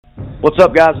What's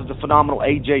up, guys? It's the phenomenal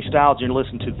AJ Styles, and you're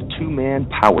listening to the Two-Man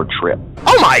Power Trip.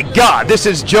 Oh my God, this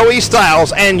is Joey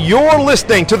Styles, and you're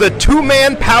listening to the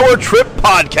Two-Man Power Trip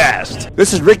podcast.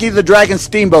 This is Ricky the Dragon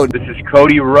Steamboat. This is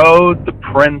Cody Rhodes, the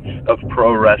Prince of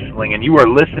Pro Wrestling, and you are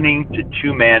listening to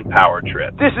Two-Man Power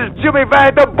Trip. This is Jimmy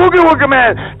Vang, the Boogie Woogie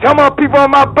Man. Tell my people,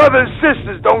 my brothers and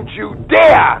sisters, don't you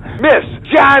dare miss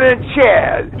John and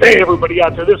Chad. Hey, everybody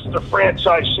out there, this is the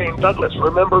franchise Shane Douglas.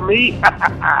 Remember me?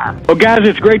 Well, guys,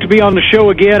 it's great to be on the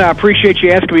show again. I appreciate you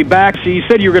asking me back. So you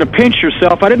said you were going to pinch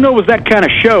yourself. I didn't know it was that kind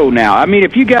of show now. I mean,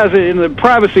 if you guys are in the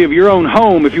privacy of your own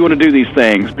home, if you want to do these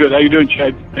things. Good. How you doing,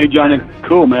 Chad? Hey, Johnny.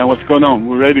 Cool, man. What's going on?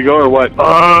 We ready to go or what?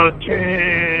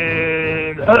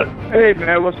 Hey,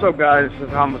 man, what's up, guys? This is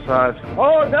Homicide.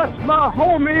 Oh, that's my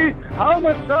homie,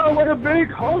 Homicide with a big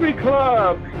homie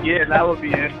club. Yeah, that would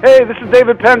be it. Hey, this is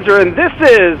David Penzer, and this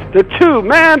is the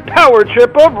Two-Man Power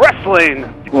Trip of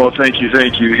Wrestling. Well, thank you.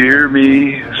 Hear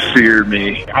me, fear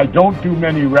me. I don't do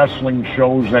many wrestling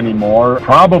shows anymore,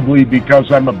 probably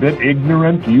because I'm a bit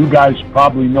ignorant. You guys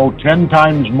probably know 10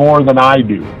 times more than I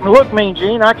do. Look, Mean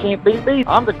Gene, I can't beat me.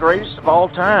 I'm the greatest of all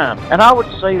time. And I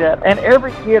would say that. And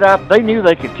every kid they knew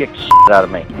they could kick the shit out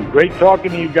of me. Great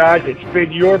talking to you guys. It's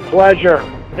been your pleasure.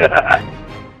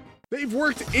 They've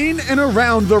worked in and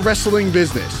around the wrestling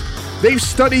business. They've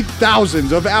studied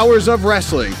thousands of hours of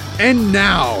wrestling, and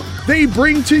now they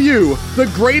bring to you the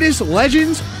greatest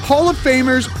legends, Hall of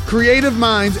Famers, creative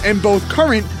minds, and both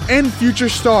current and future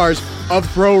stars of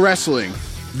pro wrestling.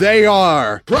 They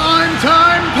are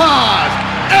Primetime Pod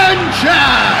and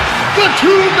Chad, the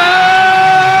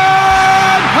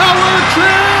Two-Man Power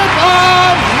Trip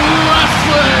of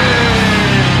Wrestling!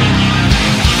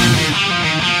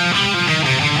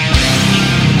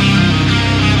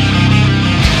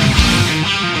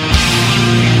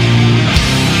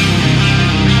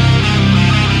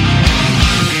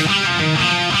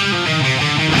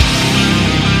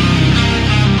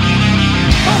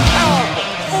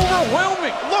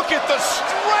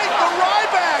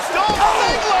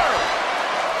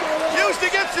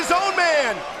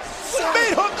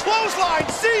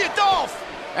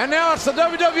 And now it's the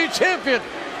WWE Champion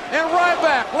and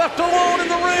Ryback left alone in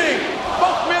the ring.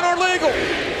 Both men are legal.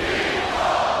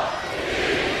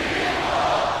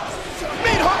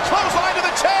 Meat hook clothesline to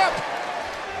the champ.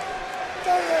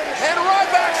 And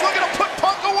Ryback's looking to put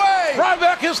Punk away.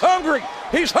 Ryback is hungry.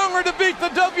 He's hungry to beat the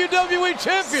WWE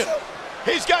Champion.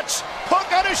 He's got Punk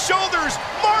on his shoulders,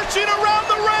 marching around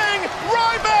the ring.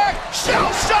 Ryback,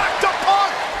 shell shock to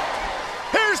Punk.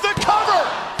 Here's the cover.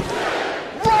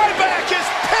 Ryback is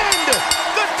pinned,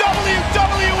 the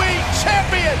WWE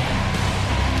Champion.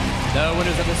 The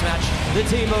winners of this match, the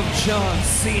team of John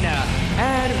Cena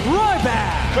and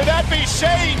Ryback. Could that be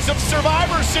shades of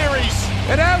Survivor Series?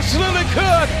 It absolutely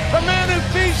could. The man who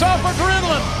feeds off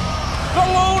adrenaline. The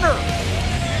loner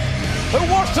who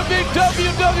wants to be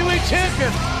WWE Champion.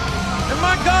 And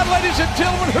my God, ladies and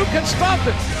gentlemen, who can stop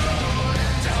it?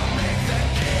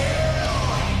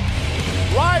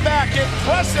 Ryback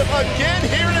impressive again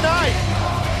here tonight.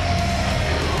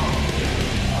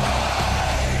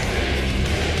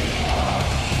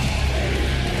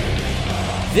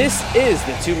 This is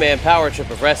the Two-Man Power Trip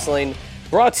of Wrestling,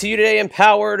 brought to you today and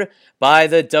powered by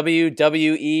the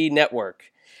WWE Network.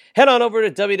 Head on over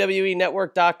to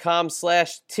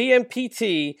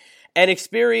WWENetwork.com/TMPT and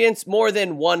experience more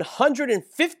than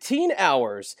 115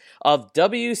 hours of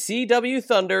WCW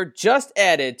Thunder just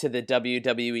added to the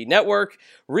WWE Network.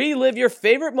 Relive your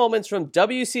favorite moments from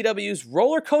WCW's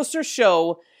roller coaster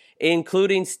show,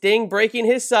 including Sting breaking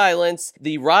his silence,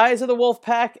 the rise of the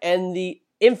Wolfpack, and the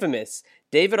infamous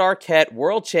David Arquette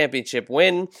World Championship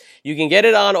win. You can get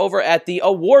it on over at the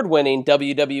award-winning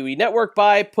WWE Network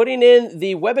by putting in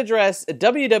the web address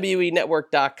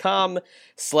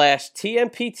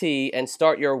WWENetwork.com/TMPT and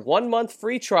start your 1-month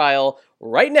free trial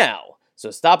right now.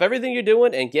 So stop everything you're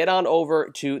doing and get on over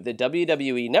to the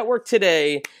WWE Network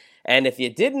today. And if you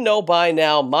didn't know by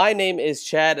now, my name is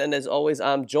Chad, and as always,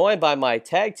 I'm joined by my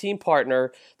tag team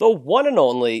partner, the one and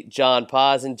only John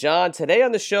Paz. And John, today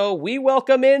on the show, we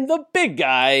welcome in the big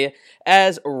guy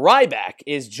as Ryback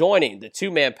is joining the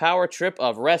Two-Man Power Trip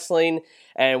of Wrestling.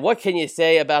 And what can you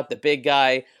say about the big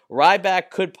guy? Ryback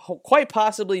could quite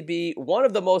possibly be one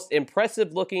of the most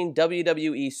impressive-looking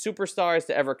WWE superstars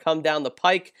to ever come down the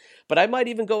pike, but I might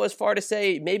even go as far to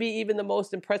say maybe even the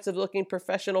most impressive-looking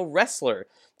professional wrestler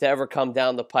to ever come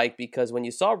down the pike, because when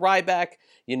you saw Ryback,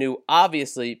 you knew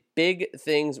obviously big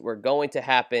things were going to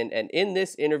happen. And in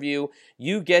this interview,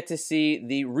 you get to see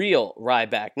the real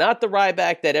Ryback, not the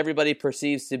Ryback that everybody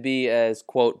perceives to be as,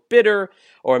 quote, bitter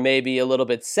or maybe a little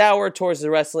bit sour towards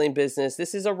the wrestling business.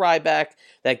 This is a Ryback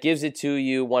that gives it to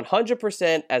you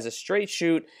 100% as a straight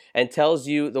shoot and tells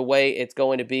you the way it's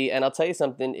going to be. And I'll tell you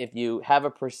something, if you have a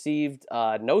perceived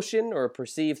notion or a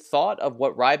perceived thought of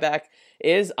what Ryback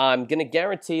is, I'm going to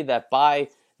guarantee that by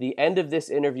the end of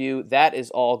this interview, that is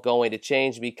all going to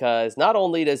change, because not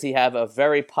only does he have a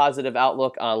very positive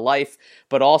outlook on life,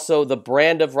 but also the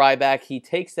brand of Ryback. He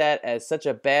takes that as such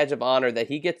a badge of honor that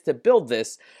he gets to build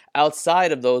this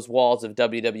outside of those walls of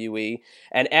WWE.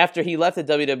 And after he left the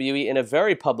WWE in a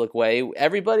very public way,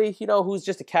 everybody, who's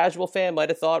just a casual fan might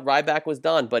have thought Ryback was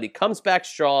done, but he comes back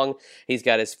strong. He's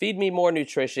got his Feed Me More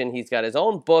Nutrition. He's got his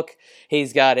own book.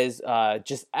 He's got his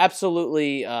just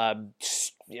absolutely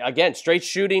again, straight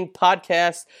shooting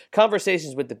podcast,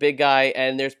 conversations with the big guy,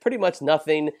 and there's pretty much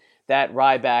nothing that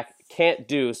Ryback can't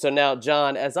do. So now,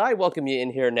 John, as I welcome you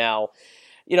in here now,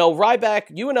 Ryback,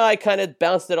 you and I kind of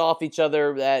bounced it off each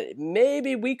other that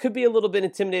maybe we could be a little bit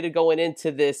intimidated going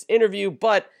into this interview,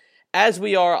 but as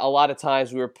we are a lot of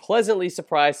times, we were pleasantly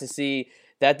surprised to see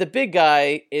that the big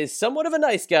guy is somewhat of a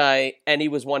nice guy, and he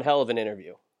was one hell of an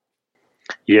interview.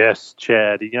 Yes,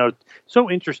 Chad. So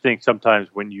interesting sometimes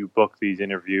when you book these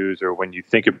interviews or when you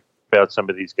think about some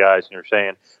of these guys and you're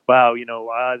saying, wow,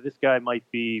 this guy might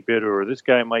be bitter or this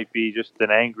guy might be just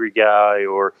an angry guy,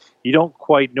 or you don't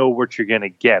quite know what you're going to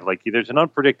get. Like, there's an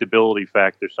unpredictability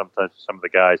factor sometimes with some of the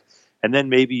guys. And then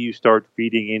maybe you start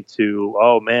feeding into,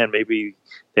 oh, man, maybe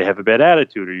they have a bad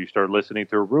attitude, or you start listening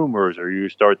to rumors, or you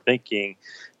start thinking,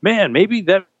 man, maybe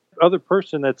that other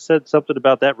person that said something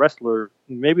about that wrestler,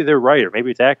 maybe they're right, or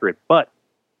maybe it's accurate. But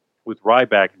with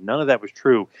Ryback, none of that was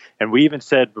true. And we even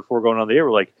said before going on the air,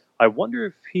 we're like, I wonder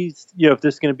if he's, if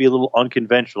this is going to be a little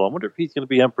unconventional. I wonder if he's going to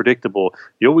be unpredictable.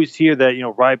 You always hear that,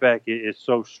 Ryback is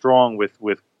so strong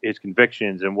with his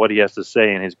convictions and what he has to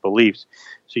say and his beliefs.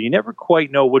 So you never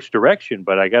quite know which direction.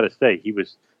 But I got to say, he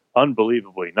was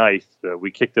unbelievably nice.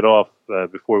 We kicked it off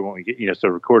before we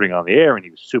started recording on the air, and he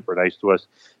was super nice to us,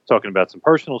 talking about some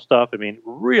personal stuff. I mean,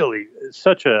 really,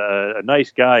 such a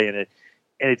nice guy, and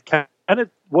it kind of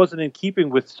wasn't in keeping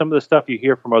with some of the stuff you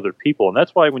hear from other people. And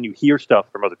that's why when you hear stuff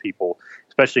from other people,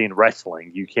 especially in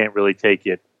wrestling, you can't really take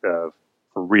it for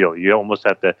real. You almost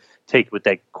have to take it with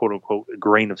that quote unquote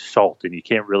grain of salt, and you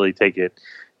can't really take it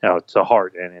to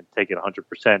heart and take it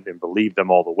 100% and believe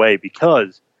them all the way,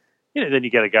 because then you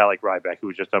get a guy like Ryback who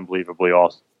was just unbelievably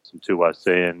awesome to us,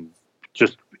 and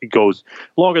just goes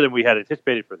longer than we had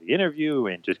anticipated for the interview,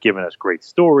 and just giving us great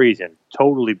stories and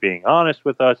totally being honest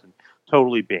with us and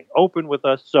totally being open with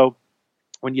us. So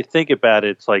when you think about it,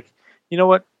 it's like, you know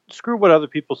what? Screw what other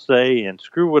people say and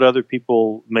screw what other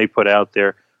people may put out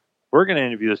there. We're going to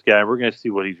interview this guy. We're going to see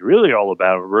what he's really all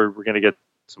about. We're going to get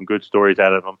some good stories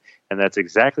out of him. And that's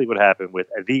exactly what happened with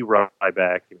the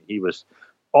Ryback. And he was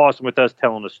awesome with us,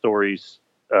 telling us stories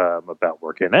about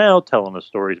working out, telling us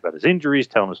stories about his injuries,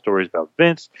 telling us stories about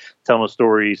Vince, telling us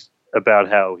stories about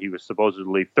how he was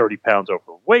supposedly 30 pounds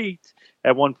overweight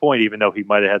at one point, even though he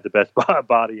might have had the best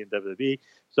body in WWE.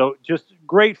 So just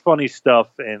great, funny stuff.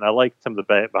 And I like some of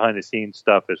the behind the scenes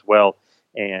stuff as well.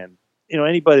 And,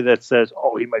 anybody that says,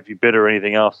 oh, he might be bitter or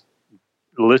anything else,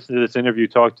 listen to this interview,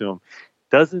 talk to him.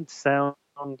 Doesn't sound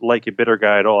like a bitter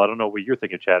guy at all. I don't know what you're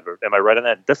thinking, Chad, but am I right on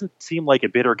that? It doesn't seem like a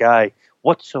bitter guy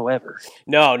whatsoever.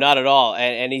 No, not at all.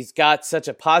 And he's got such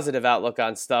a positive outlook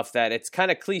on stuff that it's kind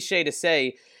of cliche to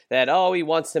say that, oh, he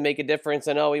wants to make a difference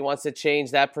and, oh, he wants to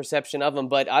change that perception of him.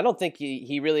 But I don't think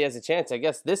he really has a chance. I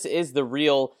guess this is the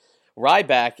real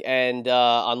Ryback, and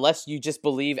unless you just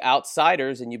believe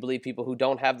outsiders and you believe people who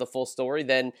don't have the full story,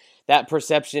 then that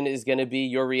perception is going to be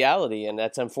your reality, and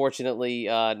that's unfortunately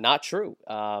not true.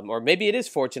 Or maybe it is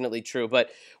fortunately true, but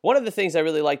one of the things I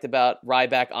really liked about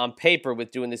Ryback on paper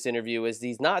with doing this interview is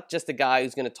he's not just a guy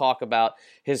who's going to talk about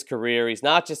his career. He's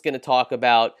not just going to talk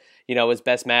about his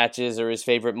best matches or his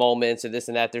favorite moments or this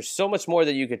and that. There's so much more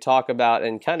that you could talk about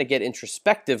and kind of get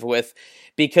introspective with,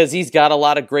 because he's got a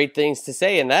lot of great things to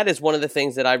say. And that is one of the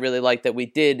things that I really like that we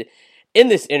did in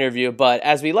this interview. But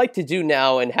as we like to do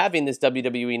now, and having this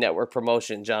WWE Network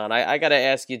promotion, John, I got to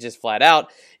ask you just flat out,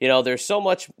 there's so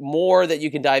much more that you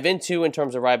can dive into in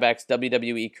terms of Ryback's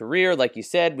WWE career. Like you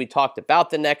said, we talked about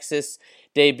the Nexus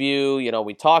debut.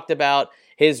 We talked about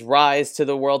his rise to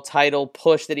the world title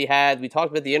push that he had. We talked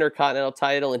about the Intercontinental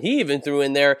title, and he even threw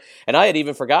in there, and I had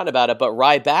even forgotten about it, but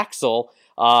Rybaxel,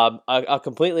 a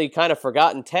completely kind of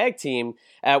forgotten tag team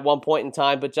at one point in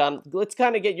time. But John, let's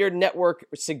kind of get your network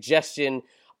suggestion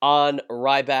on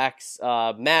Ryback's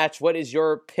match. What is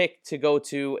your pick to go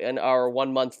to in our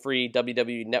 1 month free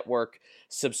WWE Network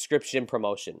subscription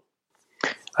promotion?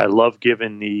 I love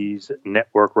giving these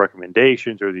network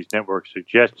recommendations or these network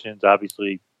suggestions.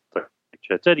 Obviously, like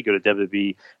Chad said, you go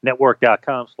to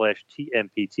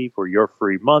WWEnetwork.com/TMPT for your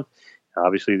free month.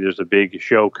 Obviously, there's a big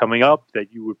show coming up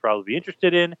that you would probably be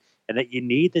interested in and that you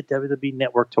need the WWE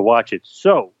Network to watch it.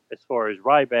 So, as far as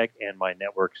Ryback and my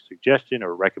network suggestion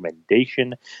or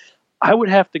recommendation, I would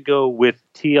have to go with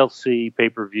TLC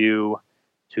pay-per-view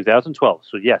 2012.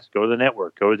 So yes, go to the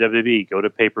network, go to WWE, go to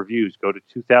pay-per-views, go to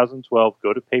 2012,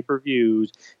 go to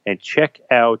pay-per-views, and check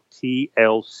out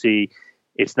TLC.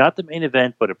 It's not the main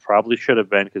event, but it probably should have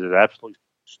been because it absolutely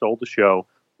stole the show.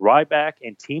 Ryback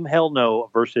and Team Hell No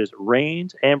versus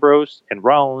Reigns, Ambrose, and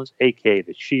Rollins, a.k.a.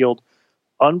 The Shield.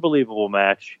 Unbelievable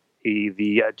match.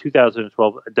 The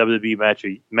 2012 WWE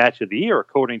match of the year,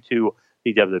 according to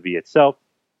the WWE itself.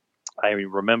 I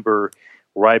remember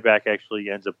Ryback actually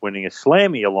ends up winning a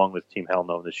Slammy along with Team Hell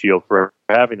No and The Shield for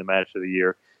having the match of the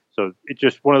year. So it's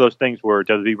just one of those things where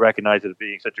WWE recognizes it as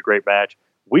being such a great match.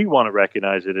 We want to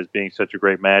recognize it as being such a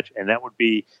great match, and that would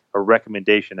be a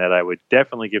recommendation that I would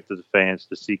definitely give to the fans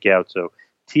to seek out. So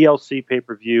TLC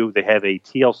pay-per-view, they have a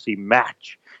TLC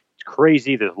match. It's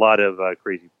crazy. There's a lot of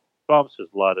crazy bumps. There's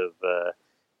a lot of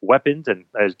weapons, and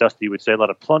as Dusty would say, a lot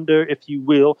of plunder, if you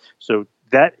will. So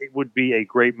that would be a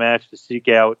great match to seek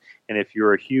out. And if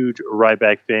you're a huge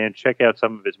Ryback fan, check out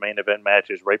some of his main event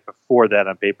matches right before that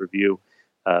on pay-per-view.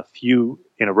 A few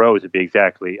in a row, to be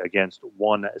exactly, against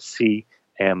one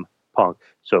CM Punk.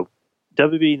 So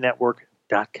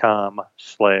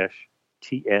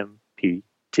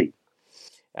WWEnetwork.com/TMPT.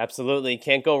 Absolutely.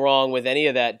 Can't go wrong with any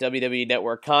of that WWE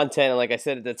Network content. And like I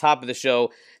said at the top of the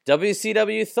show,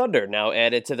 WCW Thunder now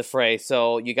added to the fray.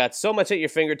 So you got so much at your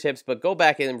fingertips, but go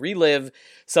back and relive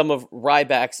some of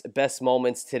Ryback's best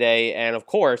moments today. And of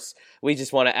course, we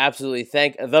just want to absolutely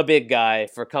thank the big guy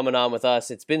for coming on with us.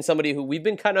 It's been somebody who we've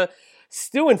been kind of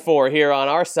stewing for here on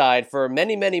our side for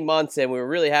many, many months, and we were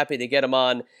really happy to get him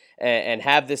on and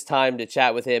have this time to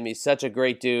chat with him. He's such a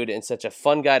great dude and such a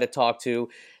fun guy to talk to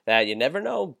that you never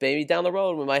know, maybe down the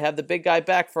road we might have the big guy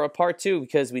back for a part 2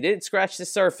 because we didn't scratch the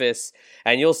surface,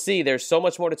 and you'll see there's so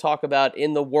much more to talk about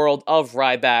in the world of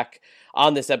Ryback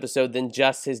on this episode than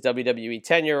just his WWE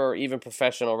tenure or even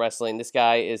professional wrestling. This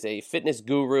guy is a fitness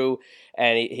guru,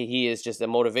 and he is just a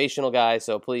motivational guy,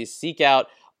 so please seek out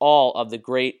all of the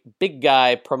great big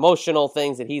guy promotional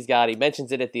things that he's got. He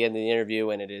mentions it at the end of the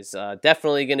interview, and it is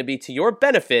definitely going to be to your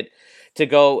benefit to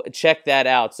go check that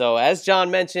out. So as John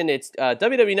mentioned, it's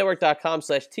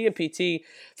WWEnetwork.com/TMPT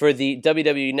for the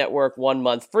WWE Network 1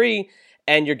 month free,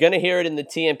 and you're going to hear it in the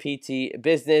TMPT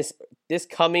business this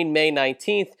coming May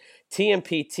 19th.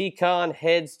 TMPTCon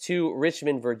heads to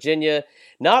Richmond, Virginia,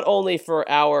 not only for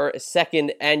our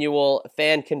second annual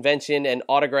fan convention and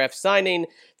autograph signing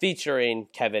featuring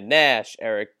Kevin Nash,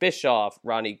 Eric Bischoff,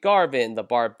 Ronnie Garvin, The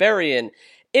Barbarian,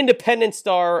 Independent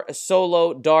Star,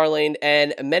 Solo Darling,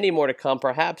 and many more to come.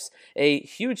 Perhaps a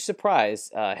huge surprise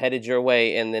headed your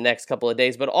way in the next couple of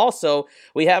days. But also,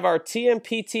 we have our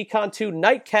TMPTCon 2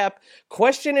 nightcap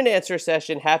question and answer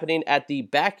session happening at the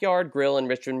Backyard Grill in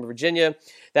Richmond, Virginia.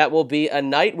 That will be a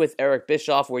night with Eric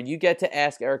Bischoff where you get to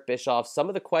ask Eric Bischoff some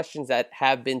of the questions that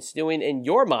have been stewing in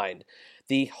your mind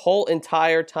the whole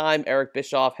entire time Eric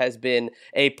Bischoff has been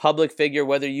a public figure,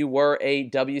 whether you were a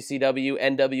WCW,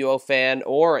 NWO fan,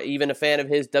 or even a fan of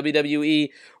his WWE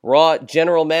Raw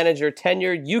general manager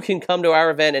tenure. You can come to our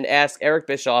event and ask Eric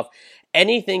Bischoff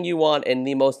anything you want in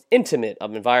the most intimate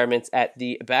of environments at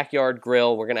the Backyard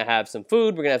Grill. We're going to have some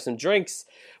food, we're going to have some drinks,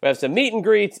 we have some meet and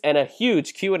greets, and a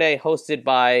huge Q&A hosted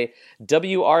by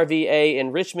WRVA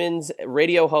in Richmond's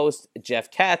radio host,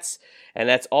 Jeff Katz. And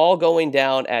that's all going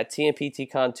down at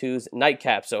TMPTCon 2's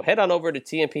nightcap. So head on over to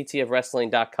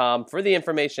tmptofwrestling.com for the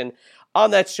information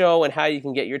on that show and how you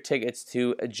can get your tickets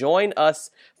to join us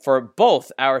for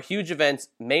both our huge events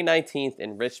May 19th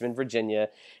in Richmond, Virginia.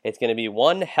 It's going to be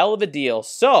one hell of a deal.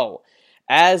 So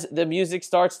as the music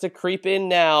starts to creep in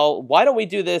now, why don't we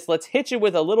do this? Let's hit you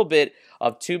with a little bit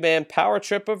of two-man power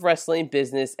trip of wrestling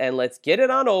business, and let's get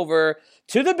it on over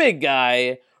to the big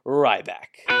guy,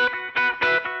 Ryback.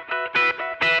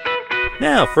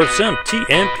 Now for some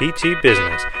TMPT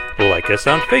business. Like us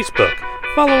on Facebook.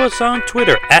 Follow us on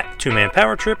Twitter at 2Man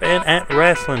Power Trip and at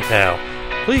Wrestling Pal.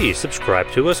 Please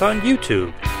subscribe to us on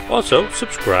YouTube. Also,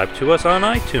 subscribe to us on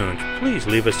iTunes. Please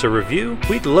leave us a review.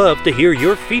 We'd love to hear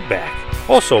your feedback.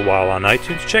 Also, while on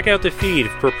iTunes, check out the feed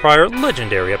for prior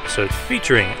legendary episodes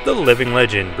featuring the living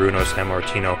legend Bruno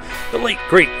Sammartino, the late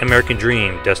great American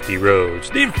Dream Dusty Rhodes,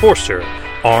 the Enforcer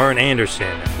Arn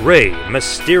Anderson, Rey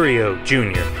Mysterio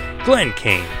Jr., Glenn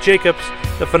Kane Jacobs,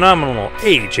 the phenomenal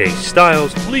AJ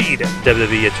Styles, lead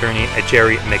WWE attorney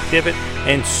Jerry McDevitt,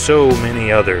 and so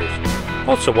many others.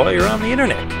 Also, while you're on the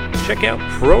internet, check out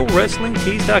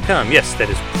ProWrestlingTees.com. Yes, that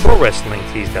is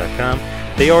ProWrestlingTees.com.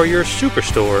 They are your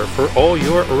superstore for all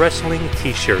your wrestling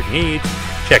t-shirt needs.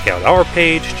 Check out our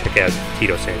page, check out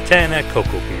Tito Santana,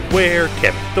 Coco Beware,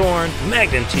 Kevin Thorne,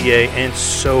 Magnum TA, and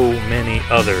so many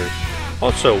others.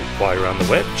 Also, while you're on the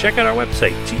web, check out our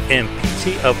website,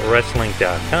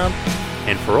 tmptofwrestling.com.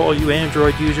 And for all you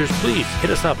Android users, please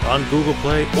hit us up on Google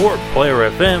Play or Player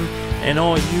FM. And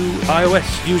all you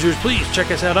iOS users, please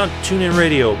check us out on TuneIn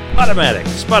Radio, Automatic,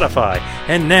 Spotify,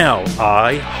 and now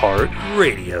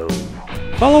iHeartRadio.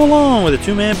 Follow along with the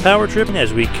two-man power trip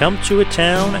as we come to a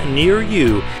town near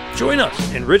you. Join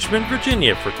us in Richmond,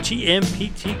 Virginia for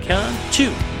TMPTCon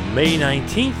 2, May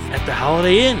 19th at the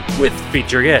Holiday Inn with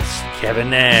feature guests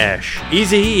Kevin Nash,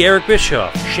 Eazy-E, Eric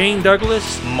Bischoff, Shane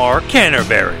Douglas, Mark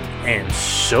Canterbury, and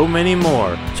so many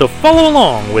more. So follow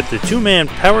along with the two-man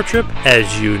power trip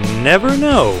as you never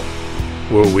know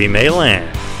where we may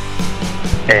land.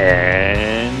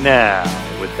 And now,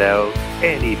 without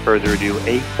any further ado,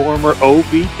 a former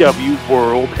OVW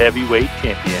World Heavyweight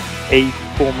Champion, a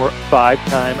former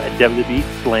 5-time WWE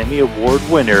Slammy Award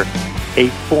winner, a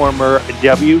former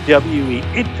WWE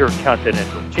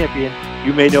Intercontinental Champion.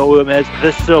 You may know him as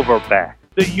the Silverback,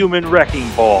 the Human Wrecking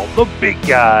Ball, the Big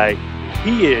Guy.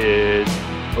 He is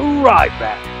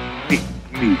Ryback. Feed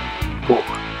me more.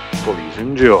 Please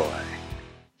enjoy.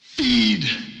 Feed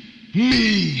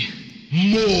me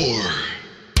more.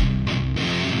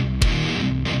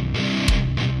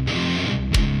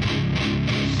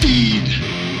 Feed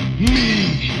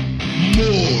me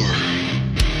more.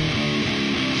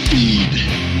 Feed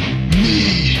me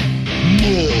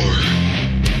more.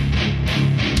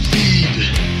 Feed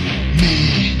me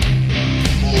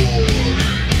more.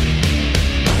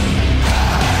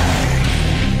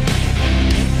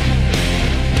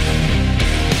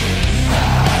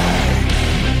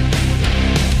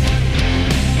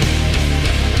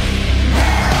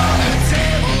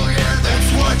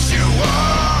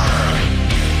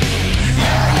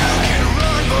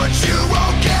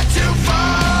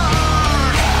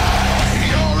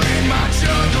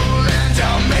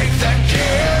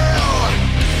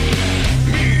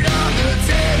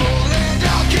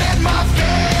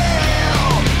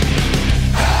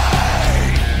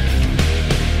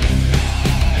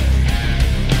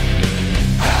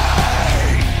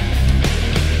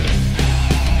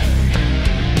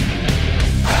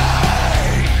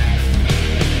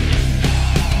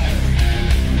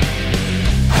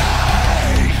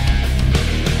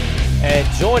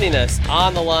 Joining us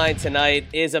on the line tonight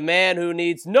is a man who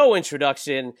needs no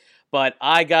introduction, but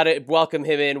I gotta welcome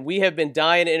him in. We have been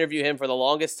dying to interview him for the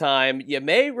longest time. You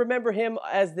may remember him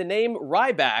as the name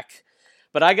Ryback,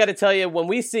 but I gotta tell you, when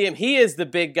we see him, he is the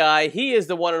big guy. He is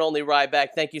the one and only Ryback.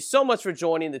 Thank you so much for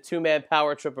joining the two-man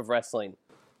power trip of wrestling.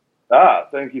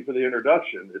 Thank you for the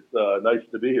introduction. It's nice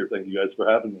to be here. Thank you guys for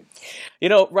having me. You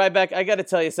know, Ryback, I got to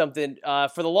tell you something.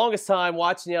 For the longest time,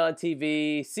 watching you on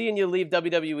TV, seeing you leave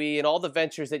WWE and all the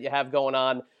ventures that you have going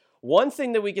on, one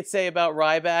thing that we could say about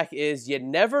Ryback is you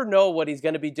never know what he's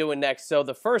going to be doing next. So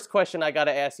the first question I got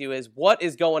to ask you is, what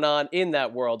is going on in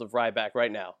that world of Ryback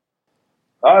right now?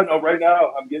 No, right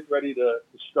now I'm getting ready to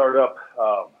start up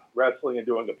wrestling and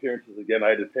doing appearances again. I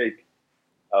had to take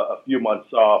a few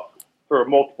months off for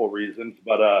multiple reasons,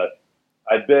 but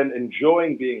I've been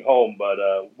enjoying being home. But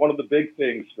one of the big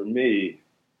things for me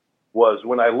was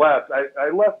when I left. I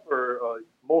left for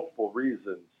multiple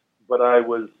reasons, but I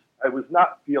was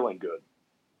not feeling good.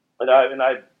 And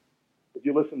I, if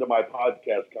you listen to my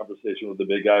podcast conversation with the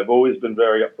big guy, I've always been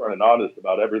very upfront and honest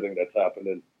about everything that's happened.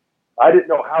 And I didn't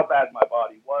know how bad my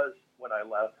body was when I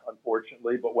left,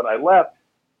 unfortunately. But when I left,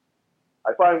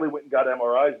 I finally went and got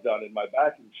MRIs done, and my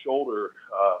back and shoulder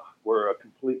were a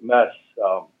complete mess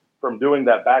from doing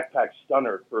that backpack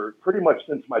stunner for pretty much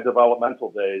since my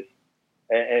developmental days.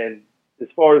 And as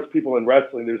far as people in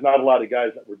wrestling, there's not a lot of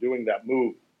guys that were doing that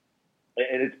move,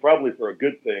 and it's probably for a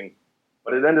good thing.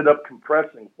 But it ended up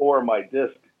compressing 4 of my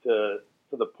discs to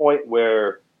the point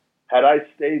where, had I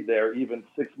stayed there even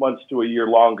 6 months to a year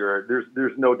longer,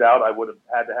 there's no doubt I would have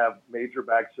had to have major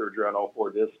back surgery on all 4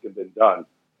 discs and been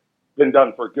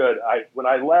done for good. When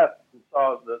I left and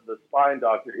saw the spine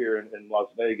doctor here in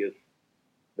Las Vegas,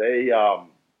 they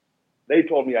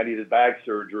told me I needed back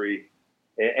surgery,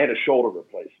 and a shoulder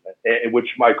replacement, in which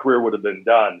my career would have been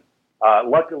done.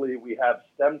 Luckily, we have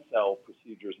stem cell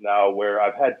procedures now where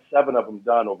I've had 7 of them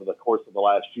done over the course of the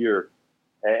last year,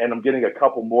 and I'm getting a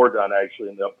couple more done actually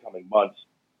in the upcoming months.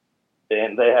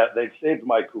 And they've saved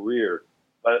my career.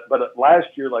 But last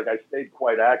year, like, I stayed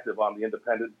quite active on the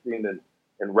independent scene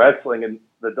and wrestling, and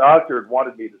the doctor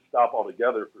wanted me to stop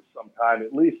altogether for some time,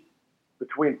 at least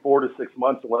between 4 to 6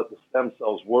 months, and let the stem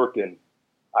cells work. And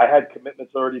I had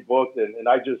commitments already booked, and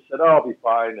I just said, oh, I'll be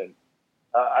fine. And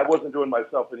I wasn't doing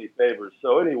myself any favors.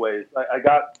 So anyways, I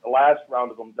got the last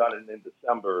round of them done in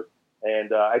December,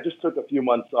 and I just took a few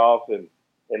months off and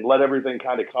let everything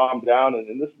kind of calm down.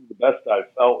 And this is the best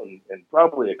I've felt in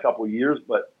probably a couple of years,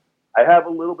 but I have a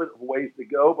little bit of ways to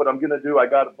go. But I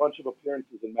got a bunch of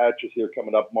appearances and matches here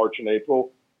coming up March and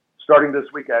April, starting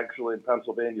this week actually in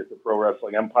Pennsylvania for Pro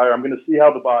Wrestling Empire. I'm going to see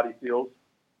how the body feels,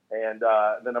 and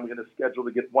then I'm going to schedule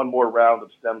to get one more round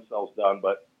of stem cells done.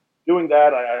 But doing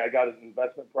that, I got an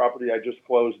investment property I just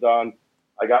closed on.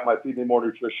 I got my Feed Me More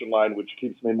nutrition line, which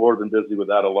keeps me more than busy with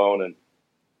that alone.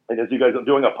 And as you guys, I'm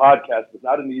doing a podcast. It's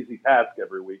not an easy task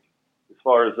every week as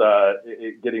far as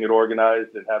getting it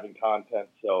organized and having content.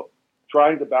 So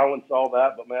trying to balance all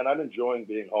that. But, man, I'm enjoying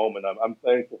being home, and I'm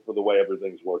thankful for the way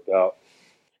everything's worked out.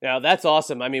 Now, that's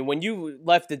awesome. I mean, when you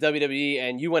left the WWE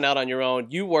and you went out on your own,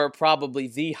 you were probably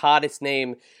the hottest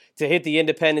name to hit the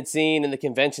independent scene and the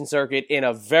convention circuit in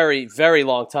a very, very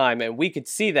long time. And we could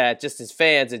see that just as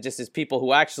fans and just as people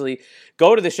who actually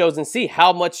go to the shows and see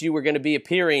how much you were going to be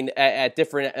appearing at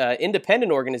different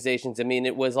independent organizations. I mean,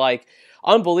 it was like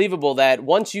unbelievable that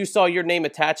once you saw your name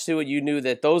attached to it, you knew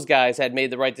that those guys had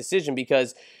made the right decision,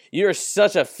 because you're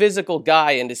such a physical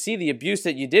guy, and to see the abuse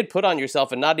that you did put on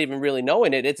yourself and not even really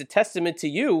knowing it, it's a testament to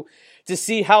you to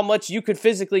see how much you could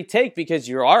physically take, because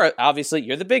obviously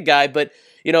you're the big guy, but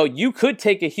you could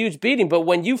take a huge beating. But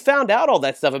when you found out all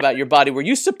that stuff about your body, were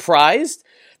you surprised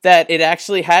that it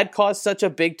actually had caused such a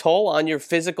big toll on your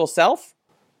physical self?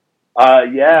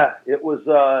 Yeah, it was,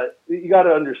 you got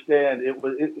to understand,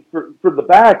 for the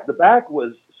back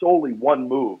was solely one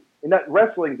move. And that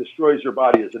wrestling destroys your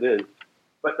body as it is.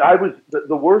 But I was,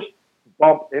 the worst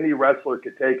bump any wrestler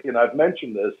could take, and I've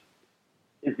mentioned this,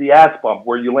 is the ass bump,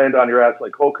 where you land on your ass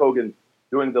like Hulk Hogan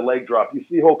doing the leg drop. You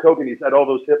see Hulk Hogan, he's had all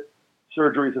those hip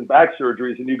surgeries and back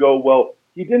surgeries, and you go, well,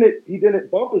 he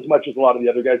didn't bump as much as a lot of the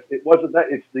other guys. It wasn't that.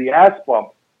 It's the ass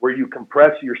bump where you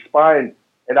compress your spine.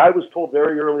 And I was told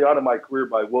very early on in my career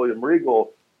by William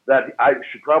Regal that I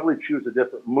should probably choose a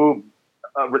different move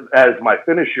as my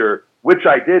finisher, which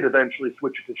I did eventually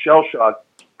switch it to shell shock.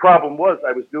 Problem was,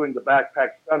 I was doing the backpack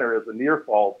stunner as a near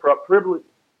fall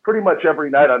pretty much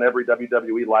every night on every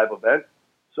WWE live event.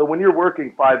 So when you're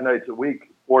working 5 nights a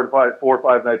week, 4 or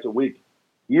 5 nights a week,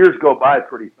 years go by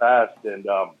pretty fast. And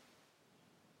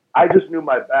I just knew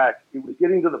my back. It was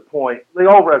getting to the point,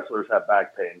 all wrestlers have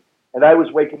back pain. And I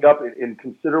was waking up in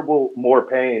considerable more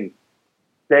pain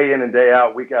day in and day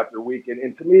out, week after week.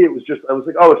 And to me, it was just, I was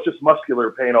like, oh, it's just muscular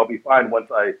pain. I'll be fine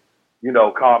once I,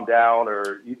 calm down,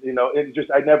 or, it just,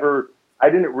 I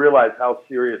didn't realize how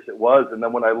serious it was. And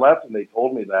then when I left and they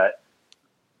told me that,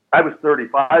 I was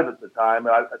 35 at the time.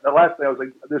 And the last thing I was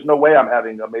like, there's no way I'm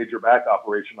having a major back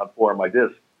operation on 4 of my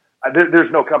discs.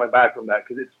 There's no coming back from that,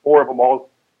 because it's 4 of them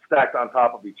all stacked on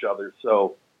top of each other.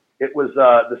 So it was,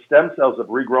 the stem cells have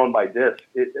regrown my disc.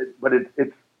 But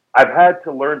I've had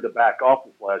to learn to back off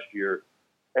this last year.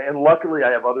 And luckily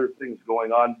I have other things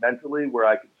going on mentally where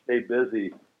I could stay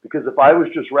busy, because if I was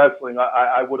just wrestling,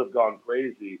 I would have gone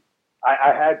crazy.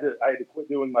 I had to quit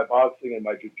doing my boxing and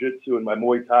my jiu-jitsu and my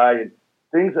Muay Thai and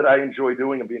things that I enjoy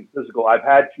doing and being physical. I've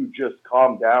had to just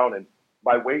calm down, and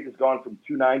my weight has gone from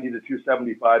 290 to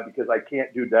 275 because I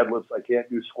can't do deadlifts. I can't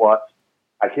do squats.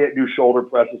 I can't do shoulder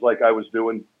presses like I was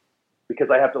doing, because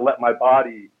I have to let my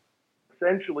body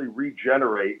essentially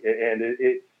regenerate. And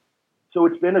so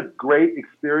it's been a great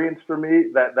experience for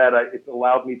me that it's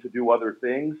allowed me to do other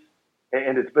things.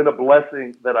 And it's been a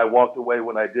blessing that I walked away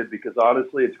when I did, because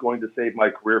honestly, it's going to save my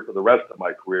career for the rest of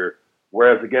my career.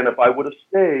 Whereas again, if I would have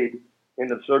stayed, and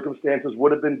the circumstances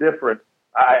would have been different,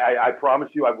 I promise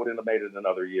you I wouldn't have made it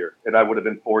another year, and I would have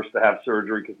been forced to have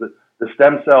surgery, because the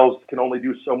stem cells can only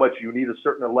do so much. You need a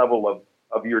certain level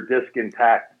of your disc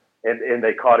intact, and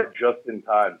they caught it just in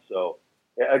time. So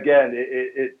again,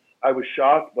 I was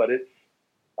shocked, but it's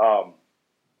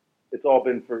all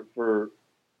been for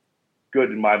good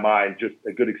in my mind, just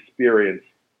a good experience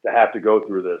to have to go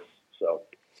through this. So.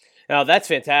 Now, that's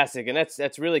fantastic, and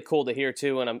that's really cool to hear,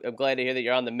 too, and I'm glad to hear that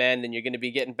you're on the mend and you're going to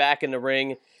be getting back in the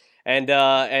ring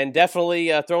and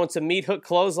definitely throwing some meat hook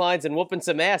clotheslines and whooping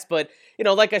some ass. But, you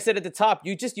know, like I said at the top,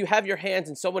 you have your hands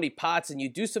in so many pots and you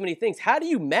do so many things. How do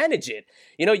you manage it?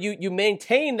 You know, you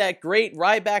maintain that great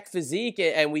Ryback physique,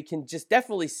 and we can just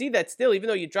definitely see that still. Even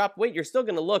though you drop weight, you're still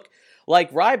going to look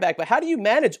like Ryback. But how do you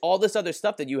manage all this other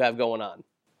stuff that you have going on?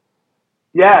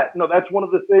 Yeah, no, that's one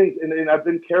of the things, and I've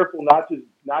been careful not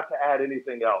to add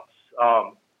anything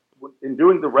else. In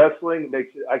doing the wrestling,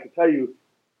 I can tell you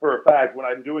for a fact, when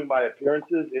I'm doing my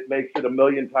appearances, it makes it a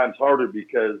million times harder,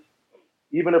 because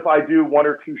even if I do 1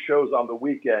 or 2 shows on the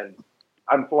weekend,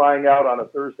 I'm flying out on a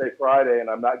Thursday, Friday, and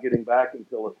I'm not getting back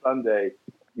until a Sunday.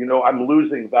 You know, I'm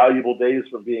losing valuable days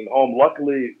from being home.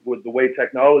 Luckily, with the way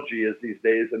technology is these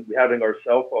days and having our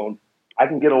cell phones, I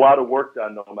can get a lot of work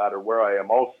done no matter where I am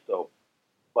also.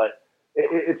 But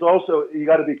it's also, you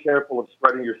got to be careful of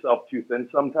spreading yourself too thin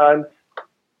sometimes.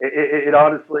 It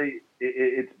honestly,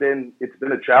 it's been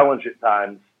a challenge at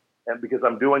times, and because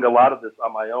I'm doing a lot of this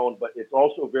on my own, but it's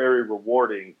also very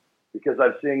rewarding because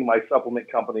I'm seeing my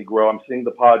supplement company grow. I'm seeing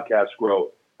the podcast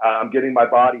grow. I'm getting my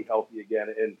body healthy again.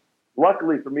 And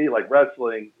luckily for me, like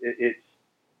wrestling, it's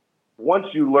once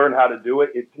you learn how to do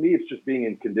it, to me, it's just being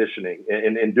in conditioning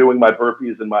and doing my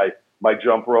burpees and my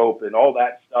jump rope and all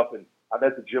that stuff. And I'm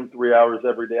at the gym 3 hours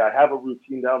every day. I have a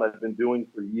routine down I've been doing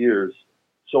for years.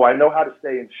 So I know how to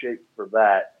stay in shape for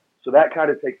that. So that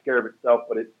kind of takes care of itself,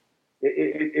 but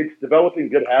it's developing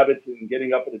good habits and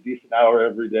getting up at a decent hour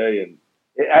every day. And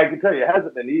I can tell you, it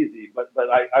hasn't been easy, but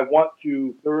I want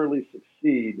to thoroughly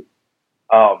succeed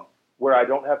where I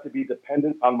don't have to be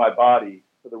dependent on my body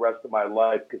for the rest of my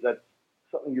life, because that's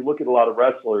something you look at a lot of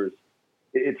wrestlers.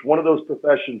 It's one of those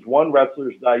professions. One,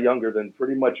 wrestlers die younger than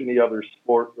pretty much any other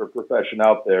sport or profession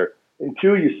out there. And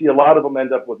two, you see a lot of them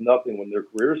end up with nothing when their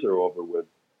careers are over with.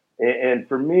 And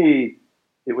for me,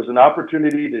 it was an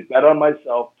opportunity to bet on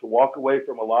myself, to walk away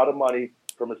from a lot of money,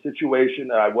 from a situation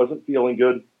that I wasn't feeling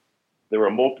good. There were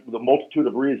the multitude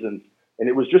of reasons. And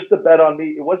it was just a bet on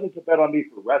me. It wasn't to bet on me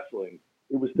for wrestling.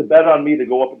 It was to bet on me to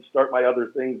go up and start my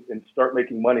other things and start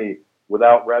making money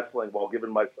without wrestling, while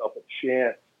giving myself a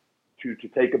chance to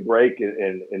take a break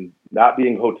and not be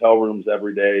in hotel rooms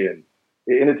every day. And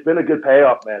it's been a good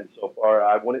payoff, man, so far.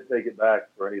 I wouldn't take it back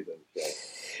for anything. So.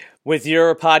 With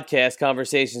your podcast,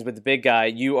 Conversations with the Big Guy,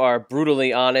 you are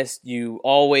brutally honest. You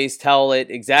always tell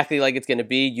it exactly like it's going to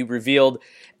be. You revealed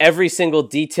every single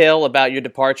detail about your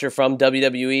departure from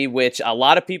WWE, which a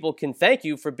lot of people can thank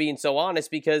you for being so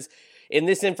honest, because in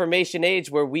this information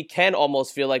age where we can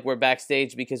almost feel like we're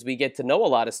backstage because we get to know a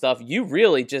lot of stuff, you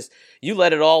really you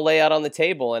let it all lay out on the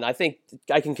table. And I think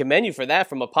I can commend you for that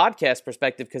from a podcast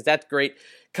perspective, because that's great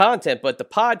content. But the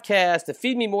podcast, the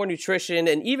Feed Me More Nutrition,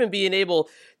 and even being able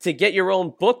to get your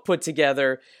own book put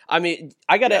together. I mean,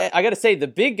 I gotta say, the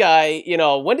Big Guy, you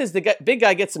know, when does the Big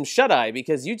Guy get some shut-eye?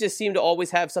 Because you just seem to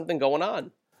always have something going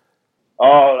on.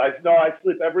 Oh, I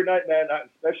sleep every night, man,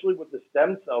 especially with the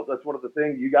stem cells. That's one of the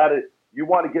things you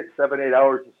want to get 7-8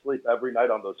 hours of sleep every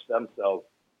night on those stem cells.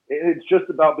 It's just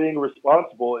about being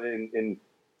responsible, and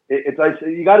I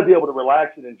say you got to be able to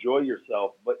relax and enjoy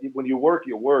yourself. But when you work,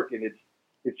 and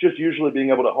it's just usually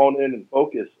being able to hone in and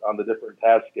focus on the different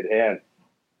tasks at hand,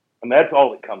 and that's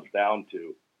all it comes down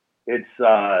to.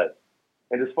 It's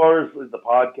and as far as the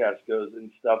podcast goes and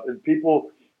stuff, and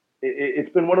people,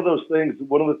 it's been one of those things.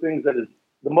 One of the things that is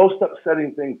the most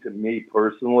upsetting thing to me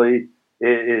personally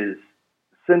is,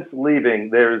 since leaving,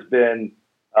 there's been,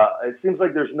 it seems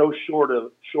like there's no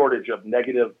shortage of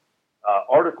negative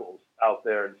articles out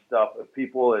there and stuff of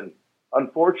people. And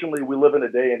unfortunately, we live in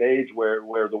a day and age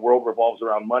where the world revolves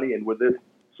around money. And with this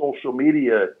social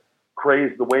media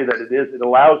craze the way that it is, it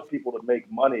allows people to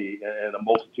make money in a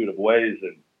multitude of ways.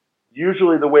 And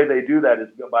usually the way they do that is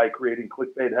by creating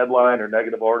clickbait headline or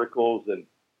negative articles. And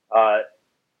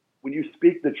when you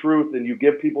speak the truth and you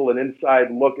give people an inside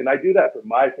look, and I do that for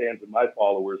my fans and my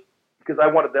followers, because I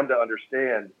wanted them to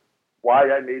understand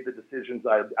why I made the decisions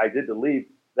I did to leave,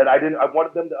 I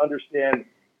wanted them to understand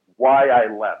why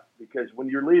I left. Because when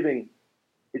you're leaving,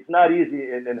 it's not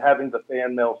easy, and having the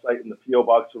fan mail site and the P.O.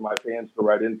 box for my fans to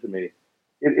write into me,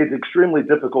 it's extremely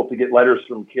difficult to get letters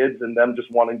from kids and them just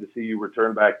wanting to see you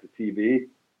return back to TV.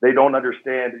 They don't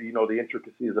understand, the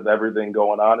intricacies of everything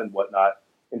going on and whatnot.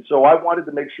 And so I wanted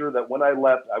to make sure that when I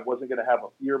left, I wasn't going to have a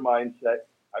fear mindset.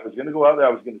 I was going to go out there.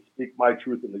 I was going to speak my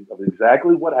truth of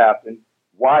exactly what happened,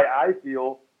 why I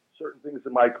feel certain things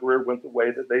in my career went the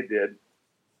way that they did,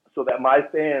 so that my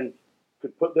fans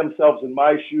could put themselves in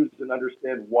my shoes and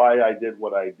understand why I did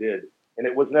what I did. And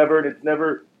it was never, and it's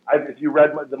never, if you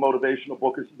read the motivational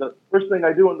book, the first thing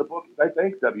I do in the book is I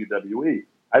thank WWE.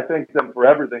 I thank them for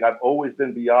everything. I've always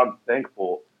been beyond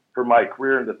thankful for my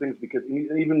career and the things, because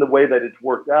even the way that it's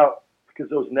worked out, because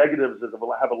those negatives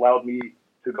have allowed me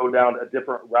to go down a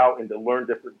different route and to learn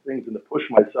different things and to push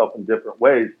myself in different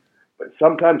ways. But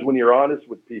sometimes when you're honest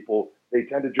with people, they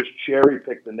tend to just cherry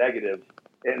pick the negatives,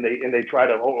 and they try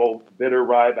to, bitter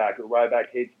Ryback, or Ryback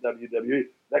hates WWE.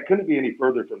 That couldn't be any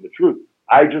further from the truth.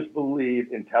 I just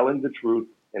believe in telling the truth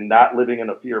and not living in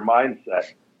a fear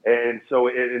mindset. And so,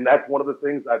 and that's one of the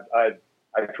things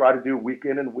I try to do week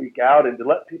in and week out, and to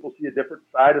let people see a different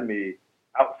side of me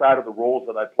outside of the roles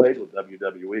that I played with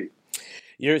WWE.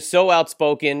 You're so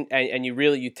outspoken, and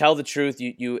you tell the truth.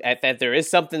 That there is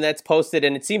something that's posted,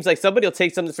 and it seems like somebody will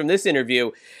take something from this interview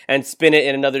and spin it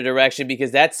in another direction,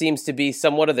 because that seems to be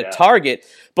somewhat of the target.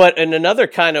 But in another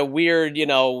kind of weird,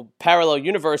 parallel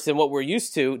universe than what we're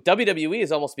used to, WWE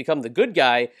has almost become the good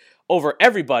guy over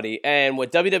everybody. And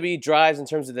what WWE drives in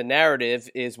terms of the narrative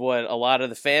is what a lot of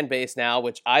the fan base now,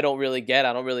 which I don't really get,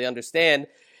 I don't really understand,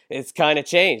 it's kind of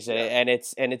changed, and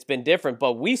it's been different.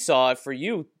 But we saw it for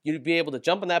you. You'd be able to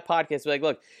jump on that podcast and be like,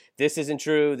 look, this isn't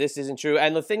true.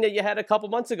 And the thing that you had a couple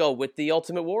months ago with the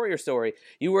Ultimate Warrior story,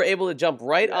 you were able to jump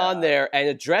right on there and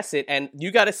address it. And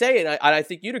you got to say it. And I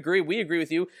think you'd agree. We agree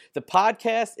with you. The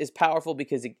podcast is powerful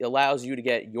because it allows you to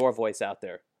get your voice out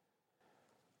there.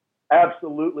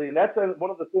 Absolutely. And that's one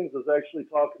of the things. I was actually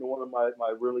talking to one of my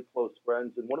really close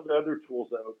friends, and one of the other tools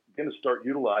that I'm going to start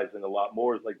utilizing a lot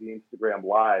more is like the Instagram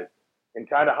Live, and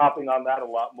kind of hopping on that a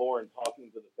lot more and talking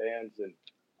to the fans, and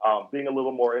being a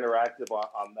little more interactive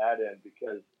on that end,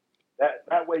 because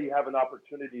that way you have an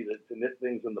opportunity to nip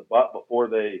things in the butt before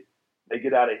they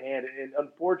get out of hand. And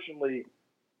unfortunately,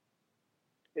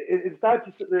 it's not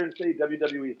to sit there and say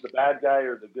WWE is the bad guy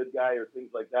or the good guy or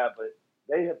things like that, but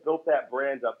they have built that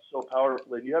brand up so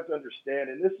powerfully. And you have to understand,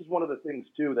 and this is one of the things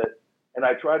too and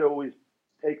I try to always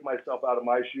take myself out of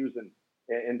my shoes and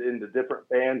the different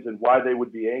fans and why they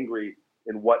would be angry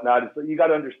and whatnot. And so you got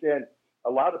to understand, a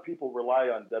lot of people rely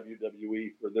on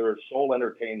WWE for their sole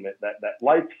entertainment, that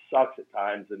life sucks at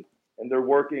times, and they're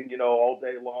working, all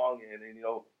day long, and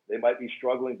they might be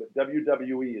struggling, but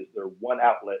WWE is their one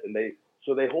outlet, and they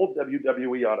hold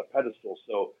WWE on a pedestal.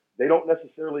 So they don't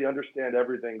necessarily understand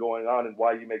everything going on and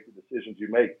why you make the decisions you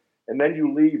make. And then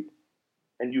you leave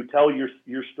and you tell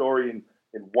your story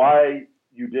and why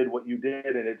you did what you did,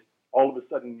 and it's all of a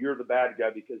sudden you're the bad guy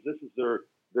because this is their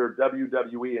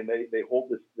WWE, and they hold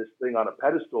this thing on a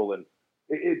pedestal. And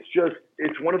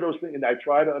it's one of those things, and I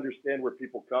try to understand where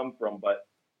people come from, but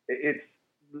it's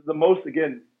the most,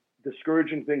 again,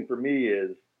 discouraging thing for me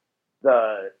is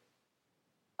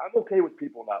I'm okay with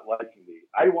people not liking me.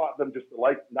 I want them just to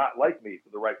not like me for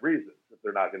the right reasons if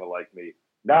they're not going to like me,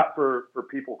 not for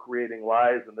people creating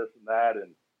lies and this and that.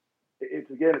 And it's,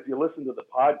 again, if you listen to the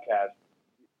podcast,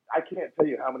 I can't tell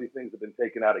you how many things have been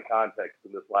taken out of context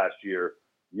in this last year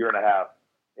and a half,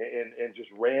 and just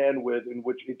ran with, in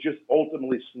which it just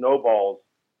ultimately snowballs.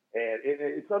 And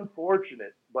it's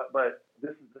unfortunate, but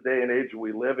this is the day and age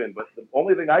we live in. But the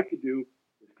only thing I could do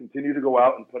is continue to go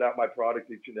out and put out my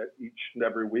product each and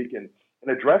every week and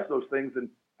address those things. And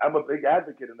I'm a big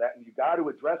advocate in that. And you got to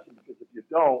address them, because if you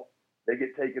don't, they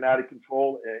get taken out of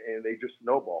control and they just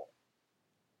snowball.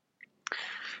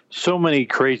 So many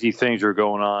crazy things are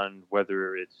going on,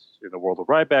 whether it's in the world of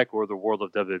Ryback or the world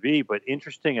of WWE. But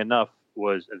interesting enough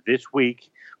was this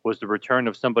week was the return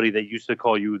of somebody that used to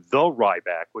call you the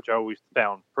Ryback, which I always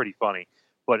found pretty funny.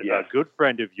 But a good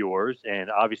friend of yours, and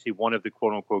obviously one of the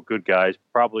quote-unquote good guys,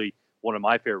 probably one of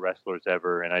my favorite wrestlers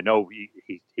ever. And I know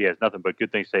he has nothing but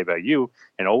good things to say about you,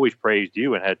 and always praised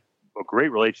you and had a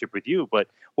great relationship with you. But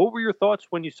what were your thoughts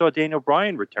when you saw Daniel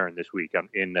Bryan return this week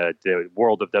in the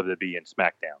world of WWE and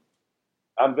SmackDown?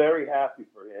 I'm very happy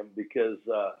for him, because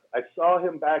I saw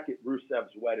him back at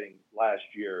Rusev's wedding last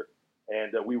year,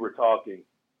 and we were talking,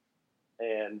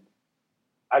 and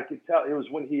I could tell it was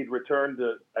when he had returned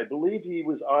to, I believe he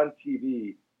was on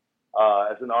TV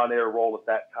as an on-air role at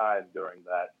that time during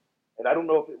that. And I don't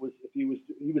know if he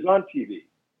was on TV.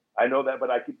 I know that, but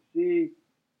I could see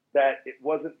that it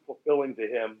wasn't fulfilling to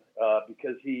him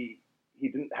because he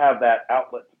didn't have that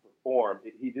outlet to perform.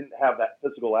 He didn't have that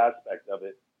physical aspect of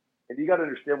it. And you got to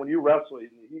understand, when you wrestle,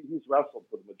 he's wrestled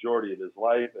for the majority of his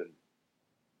life. And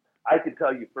I can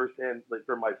tell you firsthand, like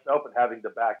for myself, and having to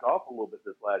back off a little bit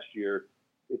this last year,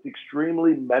 it's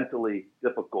extremely mentally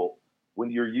difficult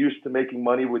when you're used to making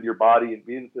money with your body and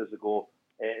being physical,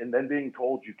 and then being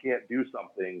told you can't do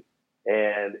something.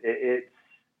 And it's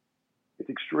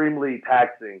extremely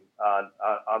taxing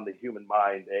on the human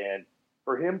mind. And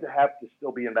for him to have to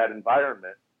still be in that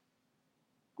environment,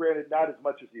 granted, not as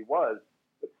much as he was,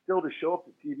 but still to show up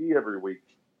to TV every week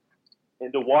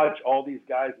and to watch all these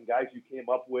guys and guys you came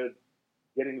up with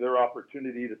getting their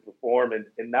opportunity to perform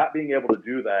and not being able to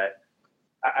do that,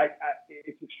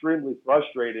 it's extremely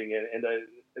frustrating.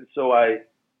 And so I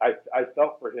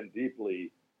felt for him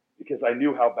deeply because I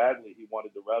knew how badly he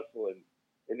wanted to wrestle.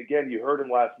 And again, you heard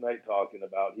him last night talking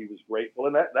about he was grateful,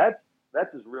 and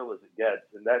that's as real as it gets.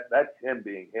 And that's him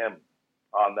being him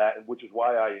on that, and which is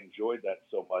why I enjoyed that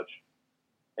so much.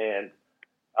 And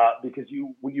because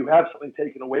when you have something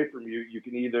taken away from you, you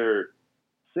can either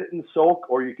sit and sulk,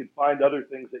 or you can find other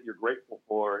things that you're grateful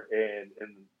for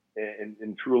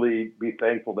and truly be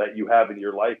thankful that you have in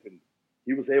your life. And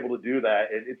he was able to do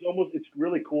that. And it's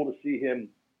really cool to see him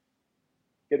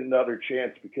get another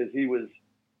chance, because he was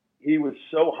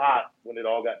so hot when it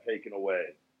all got taken away.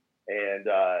 And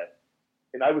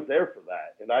I was there for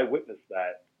that. And I witnessed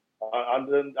that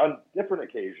on different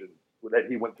occasions that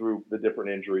he went through the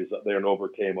different injuries up there and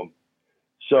overcame them.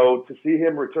 So to see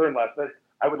him return last night,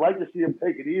 I would like to see him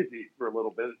take it easy for a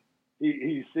little bit.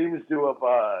 He seems to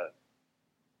have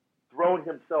thrown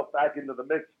himself back into the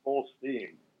mix full steam,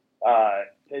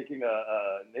 taking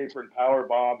an apron power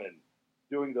bomb and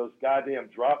doing those goddamn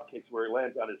drop kicks where he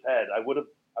lands on his head. I would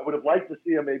have liked to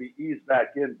see him maybe ease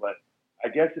back in, but I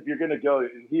guess if you're going to go,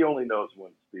 and he only knows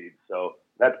one speed, so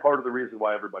that's part of the reason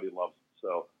why everybody loves him.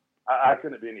 So I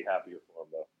couldn't be any happier for him,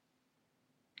 though.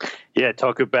 Yeah,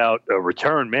 talk about a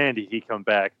return, man. Did he come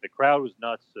back? The crowd was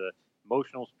nuts.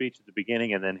 Emotional speech at the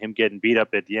beginning, and then him getting beat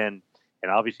up at the end,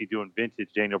 and obviously doing vintage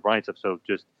Daniel Bryan stuff. So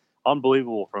just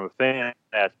unbelievable from a fan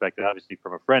aspect, and obviously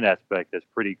from a friend aspect, that's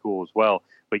pretty cool as well.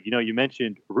 But, you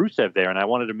mentioned Rusev there, and I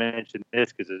wanted to mention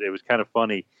this because it was kind of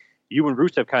funny. You and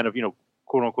Rusev kind of,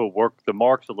 quote unquote, worked the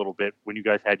marks a little bit when you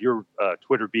guys had your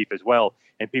Twitter beef as well,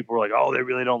 and people were like, oh, they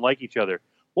really don't like each other.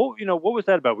 Well, what was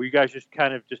that about? Were you guys just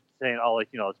kind of just saying, oh,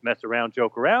 let's mess around,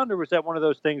 joke around, or was that one of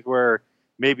those things where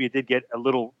maybe it did get a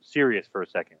little serious for a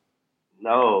second?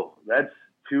 No, that's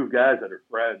two guys that are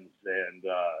friends. And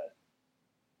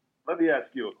let me ask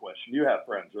you a question. You have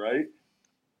friends, right?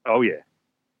 Oh, yeah.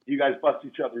 You guys bust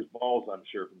each other's balls, I'm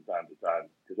sure, from time to time,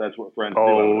 because that's what friends do.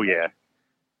 Oh, yeah.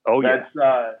 Oh, yeah.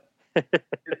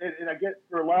 And I get,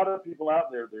 for a lot of people out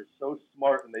there, they're so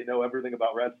smart and they know everything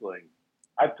about wrestling.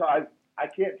 I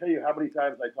can't tell you how many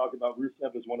times I talk about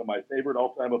Rusev as one of my favorite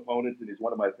all-time opponents, and he's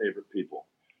one of my favorite people.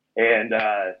 And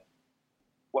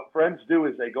what friends do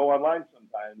is they go online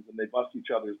sometimes and they bust each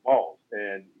other's balls.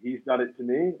 And he's done it to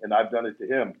me, and I've done it to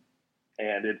him.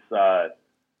 And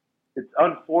it's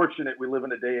unfortunate we live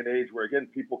in a day and age where, again,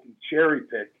 people can cherry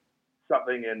pick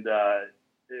something. And I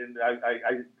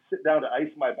sit down to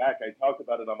ice my back. I talked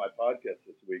about it on my podcast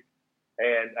this week.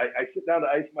 And I sit down to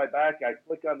ice my back. I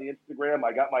click on the Instagram.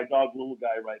 I got my dog, Little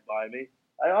Guy, right by me.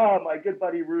 My good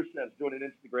buddy Rusev's doing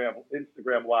an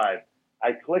Instagram Live.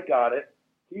 I click on it.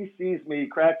 He sees me,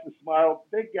 cracks a smile.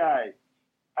 Big guy.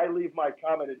 I leave my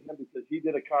comment at him because he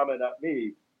did a comment at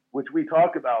me, which we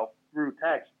talk about through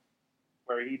text,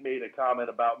 where he made a comment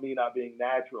about me not being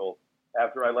natural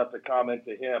after I left a comment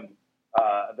to him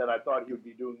that I thought he would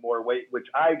be doing more weight, which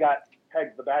I got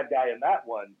pegged the bad guy in that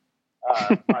one.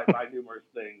 By numerous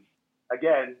things,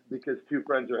 again, because two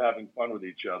friends are having fun with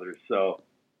each other. So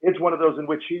it's one of those in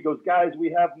which he goes, guys, we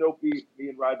have no beef, me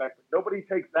and Ryback. Nobody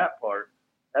takes that part.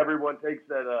 Everyone takes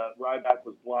that Ryback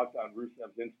was blocked on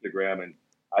Rusev's Instagram, and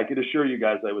I can assure you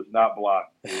guys I was not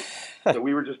blocked. So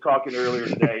we were just talking earlier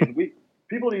today, and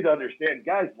people need to understand,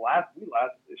 guys laugh. We laugh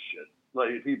at this shit.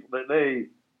 Like people,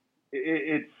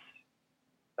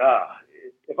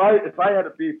 if I had a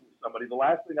beef with somebody, the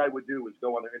last thing I would do was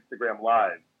go on their Instagram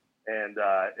Live and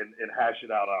hash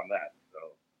it out on that.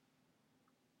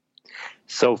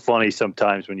 So funny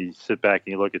sometimes when you sit back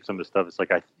and you look at some of the stuff. It's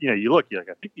like you're like,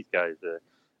 I think these guys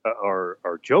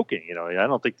are joking. I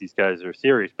don't think these guys are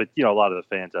serious. But a lot of the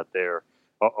fans out there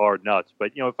are nuts.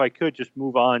 But if I could just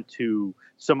move on to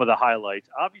some of the highlights.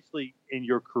 Obviously, in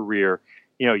your career,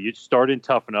 you started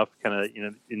Tough Enough, kind of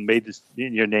and made this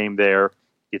in your name there.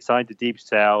 Get signed to Deep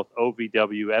South,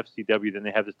 OVW, FCW, then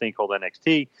they have this thing called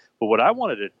NXT. But what I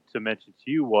wanted to mention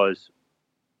to you was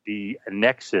the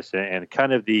Nexus and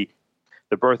kind of the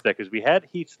birth of that, because we had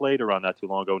Heath Slater on not too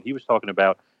long ago, and he was talking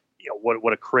about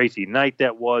what a crazy night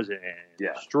that was, and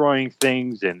destroying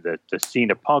things, and the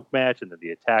Cena Punk match, and then the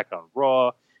attack on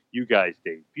Raw. You guys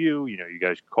debut, you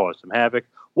guys caused some havoc.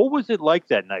 What was it like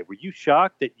that night? Were you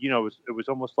shocked that it was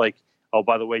almost like, oh,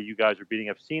 by the way, you guys are beating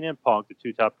up Cena and Punk, the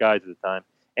two top guys at the time,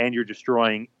 and you're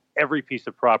destroying every piece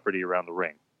of property around the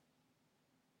ring?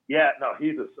 Yeah, no,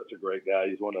 he's such a great guy.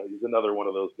 He's another one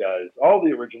of those guys. All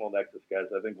the original Nexus guys,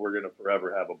 I think we're going to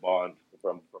forever have a bond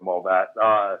from all that.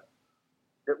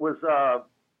 It was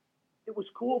it was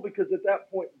cool because at that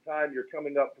point in time, you're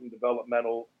coming up from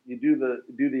developmental. You do the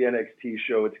NXT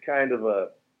show. It's kind of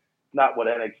not what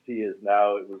NXT is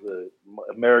now. It was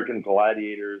a American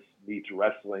Gladiators meets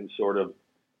wrestling sort of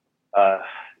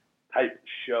type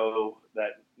show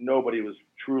that nobody was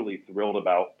truly thrilled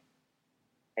about.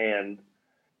 And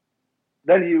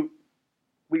then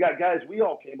we got guys, we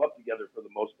all came up together for the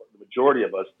most part, the majority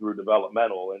of us through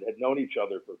developmental and had known each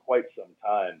other for quite some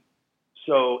time.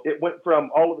 So it went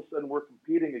from all of a sudden we're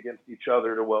competing against each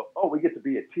other to, well, we get to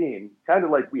be a team, kind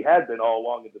of like we had been all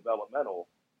along in developmental.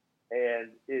 And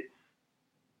it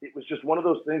was just one of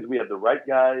those things. We had the right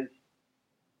guys.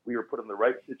 We were put in the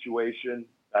right situation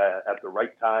at the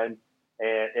right time.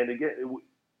 And again,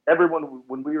 everyone,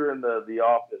 when we were in the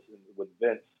office with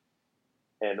Vince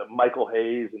and Michael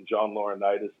Hayes and John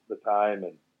Laurinaitis at the time,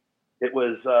 and it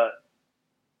was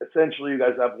essentially you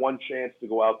guys have one chance to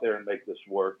go out there and make this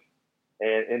work.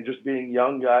 And just being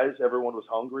young guys, everyone was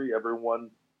hungry.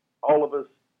 All of us,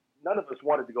 none of us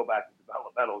wanted to go back to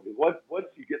developmental. Because once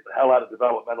you get the hell out of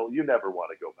developmental, you never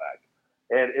want to go back.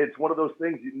 And it's one of those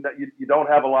things, you don't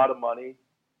have a lot of money.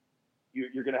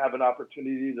 You're going to have an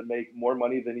opportunity to make more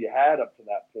money than you had up to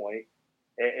that point.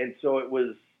 And so it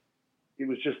was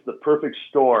just the perfect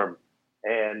storm.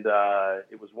 And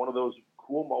it was one of those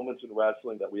cool moments in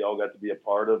wrestling that we all got to be a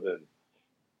part of. And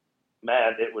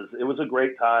man, it was a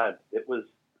great time. It was,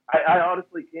 I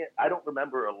honestly I don't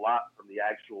remember a lot from the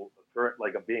actual current,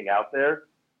 like of being out there.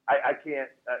 I can't,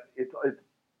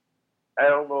 I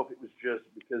don't know if it was just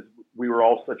because we were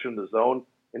all such in the zone,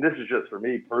 and this is just for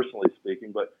me personally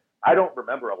speaking, but I don't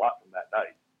remember a lot from that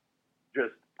night.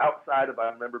 Just outside of, I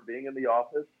remember being in the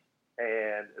office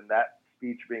and that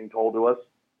speech being told to us.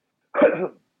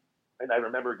 And I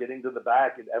remember getting to the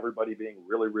back and everybody being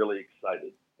really, really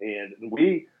excited. And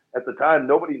we, at the time,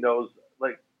 nobody knows,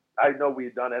 like, I know we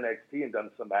had done NXT and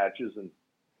done some matches, and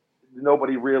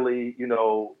nobody really,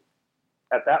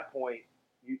 at that point,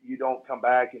 you don't come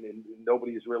back and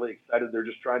nobody's really excited. They're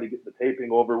just trying to get the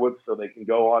taping over with so they can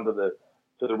go on to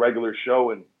the regular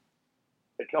show. And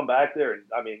they come back there, and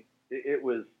I mean, it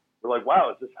was, we're like,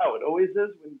 wow, is this how it always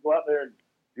is when you go out there and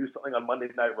do something on Monday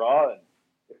Night Raw? And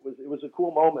it was a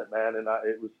cool moment, man. And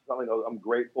it was something I'm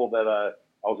grateful that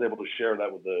I was able to share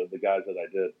that with the guys that I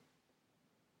did.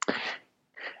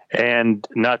 And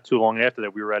not too long after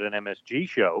that, we were at an MSG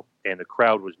show, and the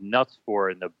crowd was nuts for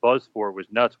it, and the buzz for it was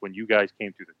nuts when you guys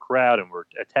came through the crowd and were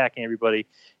attacking everybody.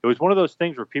 It was one of those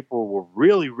things where people were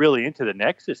really, really into the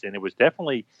Nexus, and it was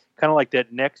definitely kind of like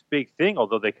that next big thing,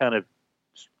 although they kind of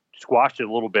squashed it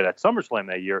a little bit at SummerSlam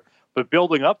that year. But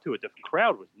building up to it, the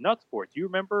crowd was nuts for it. Do you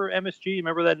remember MSG? You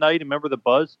remember that night? Remember the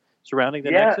buzz surrounding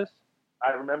the Nexus?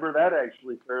 I remember that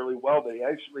actually fairly well. They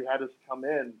actually had us come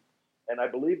in, and I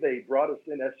believe they brought us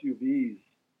in SUVs.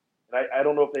 And I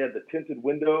don't know if they had the tinted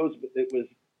windows, but it was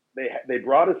they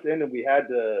brought us in, and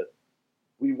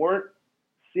we weren't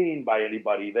seen by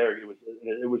anybody there.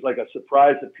 It was like a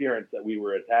surprise appearance that we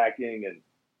were attacking,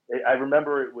 and I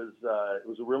remember it was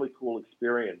a really cool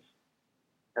experience.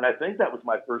 And I think that was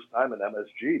my first time in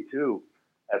MSG too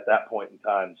at that point in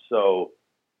time. So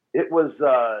it was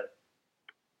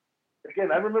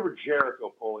again, I remember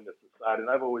Jericho pulling us aside, and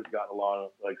I've always gotten along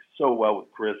like so well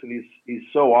with Chris, and he's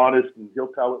so honest, and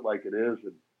he'll tell it like it is.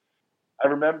 And I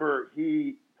remember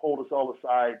he pulled us all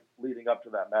aside leading up to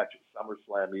that match at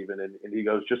SummerSlam even, and he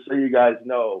goes, just so you guys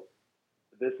know,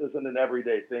 this isn't an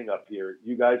everyday thing up here.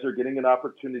 You guys are getting an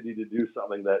opportunity to do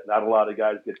something that not a lot of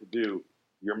guys get to do.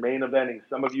 You're main eventing.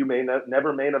 Some of you may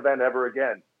never main event ever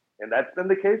again. And that's been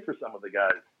the case for some of the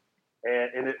guys.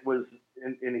 And it was,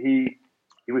 and he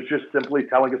was just simply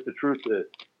telling us the truth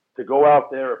to go out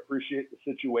there, appreciate the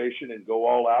situation, and go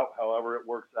all out however it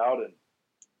works out. And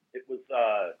it was,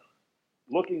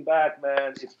 looking back,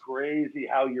 man, it's crazy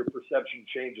how your perception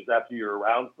changes after you're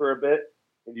around for a bit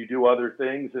and you do other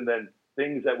things. And then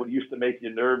things that would used to make you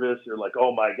nervous, you're like,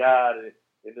 oh my God. And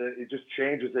it just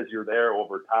changes as you're there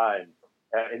over time.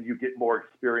 And you get more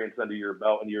experience under your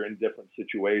belt, and you're in different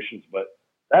situations. But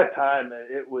that time,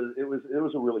 it was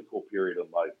a really cool period of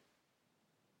life.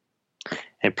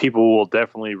 And people will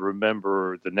definitely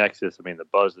remember the Nexus. I mean, the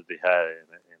buzz that they had and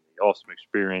the awesome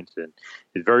experience, and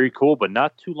it's very cool. But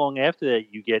not too long after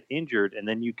that, you get injured, and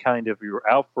then you're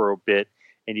out for a bit,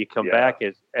 and you come back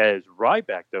as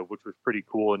Ryback, though, which was pretty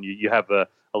cool. And you have a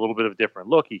little bit of a different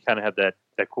look. You kind of have that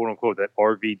quote unquote that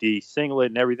RVD singlet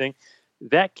and everything.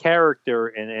 That character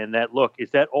and that look, is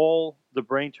that all the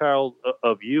brainchild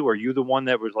of you? Are you the one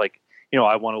that was like,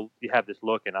 I want to have this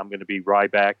look and I'm going to be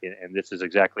Ryback and this is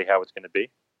exactly how it's going to be?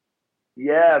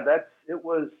 Yeah, it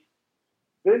was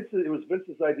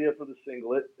Vince's idea for the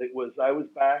singlet. I was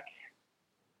back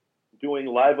doing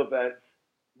live events.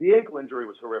 The ankle injury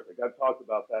was horrific. I've talked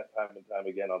about that time and time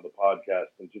again on the podcast,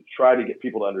 and to try to get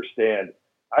people to understand,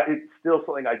 it's still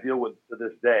something I deal with to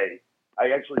this day.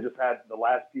 I actually just had the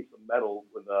last piece of metal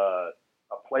with a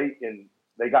plate, and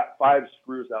they got 5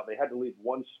 screws out. They had to leave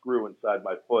 1 screw inside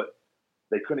my foot.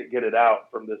 They couldn't get it out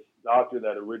from this doctor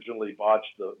that originally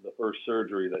botched the first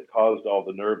surgery that caused all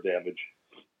the nerve damage.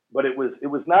 But it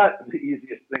was not the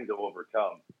easiest thing to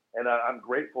overcome, and I'm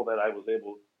grateful that I was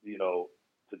able,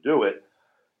 to do it.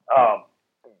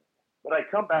 But I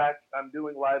come back. I'm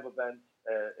doing live events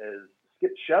as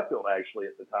Skip Sheffield actually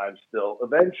at the time. Still,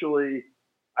 eventually,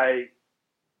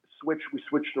 we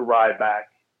switched to Ryback,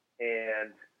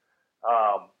 and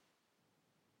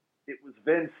it was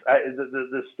Vince.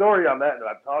 The story on that, and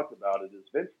I've talked about it, is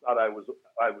Vince thought I was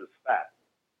fat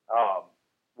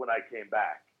when I came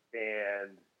back,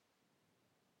 and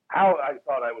how I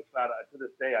thought I was fat to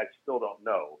this day I still don't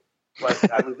know.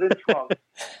 But I was in trunks,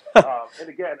 and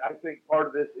again, I think part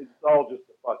of this is all just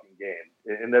a fucking game,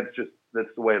 and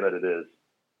that's the way that it is.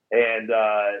 And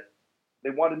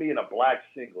they wanted me in a black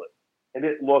singlet, and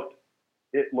it looked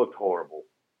horrible.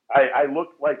 I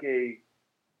looked like a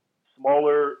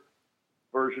smaller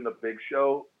version of Big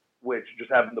Show, which just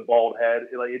having the bald head.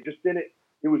 It just didn't.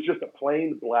 It was just a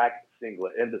plain black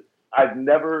singlet, and I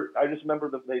just remember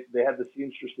that they had the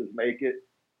seamstresses make it,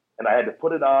 and I had to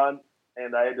put it on,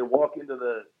 and I had to walk into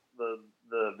the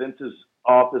Vince's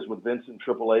office with Vince and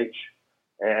Triple H,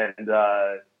 and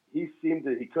he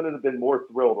couldn't have been more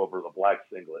thrilled over the black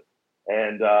singlet,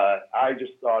 and I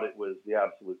just thought it was the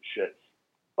absolute shits.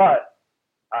 But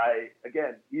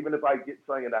even if I get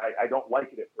something and I don't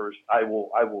like it at first, I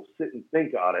will sit and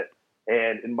think on it.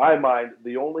 And in my mind,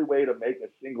 the only way to make a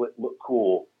singlet look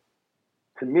cool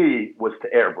to me was to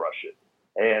airbrush it.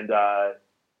 And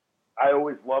I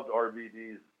always loved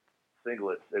RVD's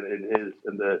singlets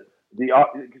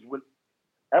because when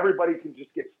everybody can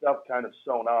just get stuff kind of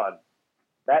sewn on,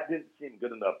 that didn't seem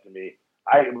good enough to me.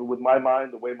 With my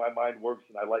mind, the way my mind works,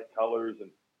 and I like colors, and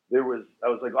I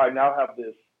was like, I now have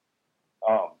this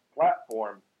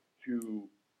platform to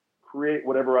create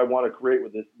whatever I want to create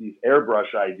with these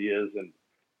airbrush ideas, and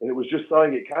it was just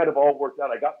something. It kind of all worked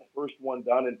out. I got the first one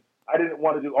done, and I didn't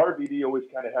want to do. RVD always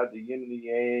kind of had the yin and the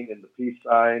yang and the peace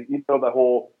sign, the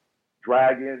whole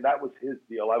dragon. That was his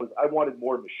deal. I wanted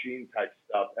more machine type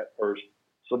stuff at first,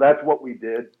 so that's what we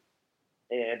did,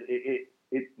 and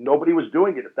nobody was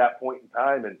doing it at that point in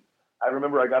time. And I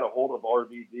remember I got a hold of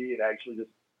RVD and actually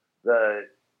just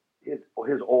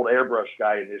his old airbrush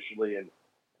guy initially, and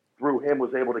through him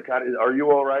was able to kind of, are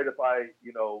you all right if I,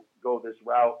 go this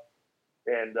route?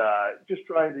 And just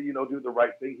trying to, do the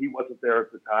right thing. He wasn't there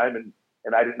at the time,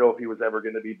 and I didn't know if he was ever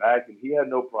going to be back, and he had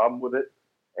no problem with it.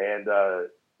 And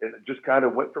it just kind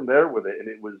of went from there with it. And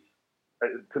it was,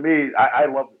 to me, I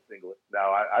love the singlet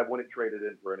now. I wouldn't trade it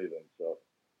in for anything. So.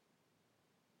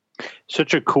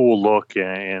 Such a cool look,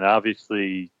 and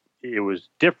obviously it was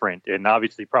different, and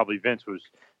obviously probably Vince was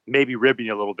maybe ribbing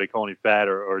you a little bit, calling you fat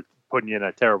or putting you in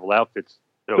a terrible outfit.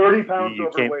 So 30 pounds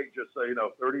overweight, just so you know,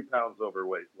 30 pounds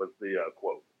overweight was the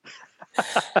quote.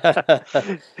 So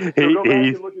go back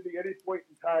and look at me any point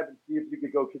in time and see if you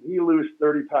could go, can he lose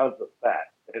 30 pounds of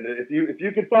fat? And if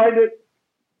you can find it,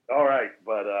 all right,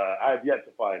 but I have yet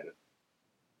to find it.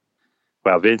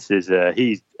 Well, Vince is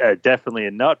he's definitely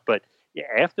a nut, but yeah,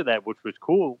 after that, which was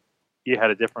cool, you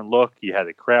had a different look. You had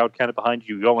a crowd kind of behind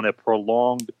you. You go on a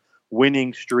prolonged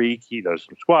winning streak. There's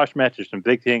some squash matches, some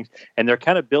big things, and they're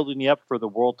kind of building you up for the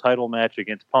world title match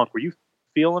against Punk. Were you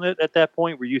feeling it at that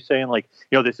point? Were you saying, like,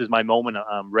 this is my moment,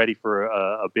 I'm ready for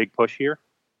a big push here?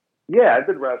 Yeah, I've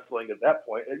been wrestling at that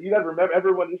point. And you got to remember,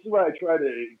 everyone, this is what I try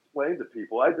to explain to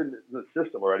people. I've been in the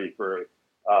system already for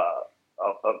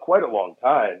quite a long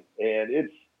time, and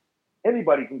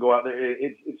anybody can go out there.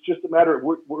 It's just a matter of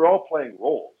we're all playing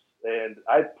roles, and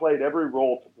I've played every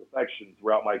role to perfection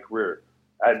throughout my career.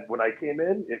 And when I came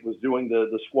in, it was doing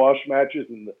the squash matches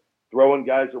and throwing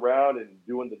guys around and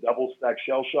doing the double stack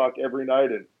shell shock every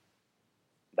night, and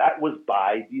that was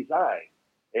by design.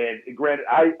 And granted,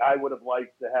 I would have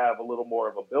liked to have a little more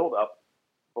of a build-up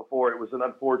before. It was an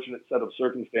unfortunate set of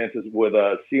circumstances with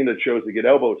Cena chose to get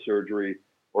elbow surgery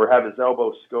or have his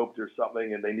elbow scoped or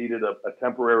something, and they needed a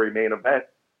temporary main event.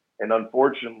 And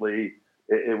unfortunately,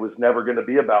 it was never going to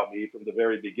be about me from the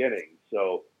very beginning.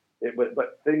 So,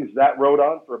 but things that rode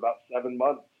on for about 7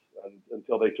 months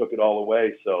until they took it all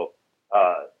away. So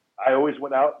I always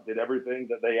went out, did everything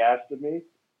that they asked of me,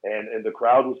 and the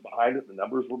crowd was behind it, the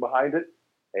numbers were behind it,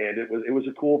 and it was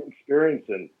a cool experience.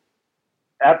 And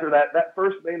after that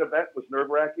first main event was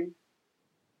nerve-wracking.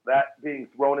 That being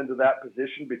thrown into that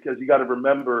position, because you got to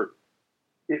remember,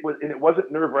 it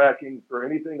wasn't nerve-wracking for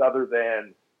anything other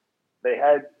than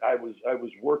I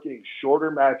was working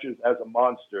shorter matches as a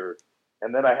monster,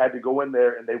 and then I had to go in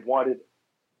there, and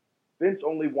Vince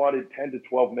only wanted 10 to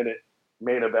 12 minute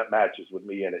main event matches with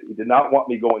me in it. He did not want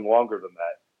me going longer than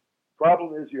that.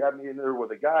 Problem is, you have me in there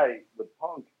with a guy with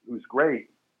Punk who's great,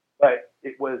 but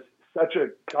it was such a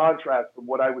contrast from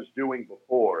what I was doing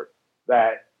before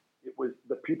that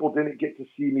the people didn't get to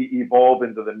see me evolve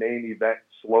into the main event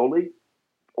slowly,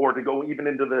 or to go even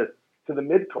into the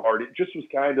mid card. It just was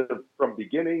kind of from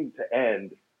beginning to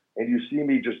end, and you see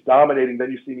me just dominating.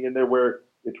 Then you see me in there where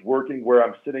it's working, where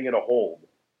I'm sitting in a hold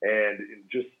and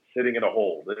just sitting in a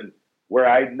hold, and where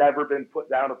I'd never been put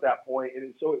down at that point.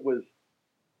 And so it was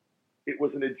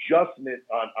an adjustment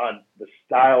on the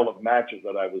style of matches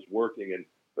that I was working,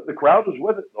 but the crowd was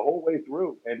with it the whole way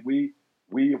through, and we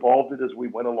evolved it as we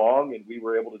went along, and we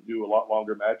were able to do a lot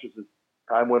longer matches as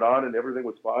time went on, and everything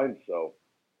was fine. So,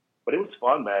 but it was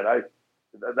fun, man.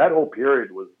 That whole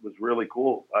period was really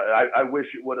cool. I wish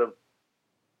it would have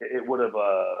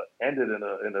ended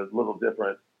in a little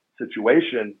different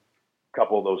situation a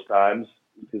couple of those times,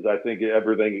 because I think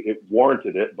it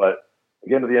warranted it. But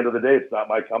again, at the end of the day, it's not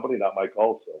my company, not my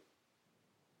call.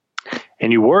 So.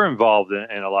 And you were involved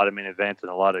in a lot of main events and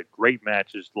a lot of great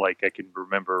matches. Like I can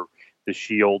remember the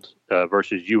Shield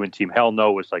versus you and Team Hell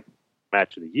No was like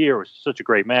match of the year. It was such a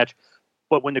great match.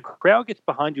 But when the crowd gets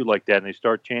behind you like that and they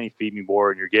start chanting "Feed me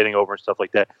more" and you're getting over and stuff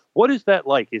like that, what is that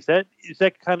like? Is that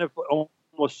kind of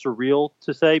almost surreal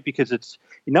to say? Because it's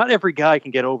not every guy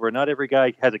can get over. Not every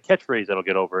guy has a catchphrase that'll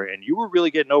get over. And you were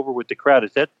really getting over with the crowd.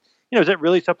 Is that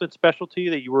really something special to you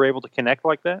that you were able to connect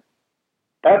like that?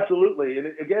 Absolutely. And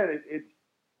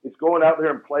it's going out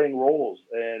there and playing roles,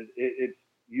 and it's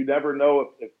you never know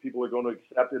if people are going to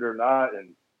accept it or not. And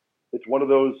it's one of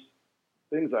those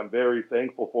things I'm very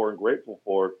thankful for and grateful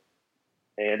for.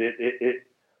 And it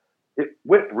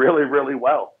went really, really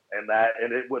well. And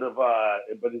it would have,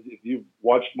 but if you've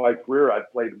watched my career,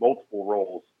 I've played multiple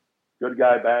roles: good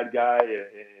guy, bad guy,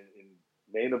 in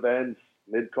main events,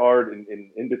 mid card, and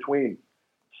in between.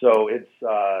 So it's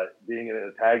being in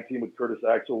a tag team with Curtis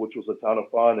Axel, which was a ton of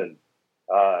fun, and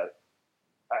I've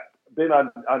been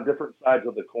on different sides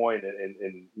of the coin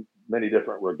in many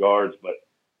different regards. But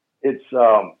it's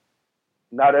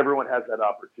not everyone has that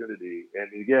opportunity,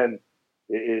 and again,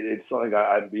 it's something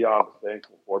I'm beyond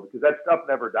thankful for, because that stuff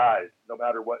never dies, no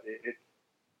matter what.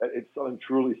 It's something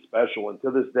truly special, and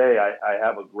to this day, I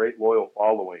have a great loyal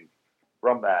following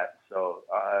from that. So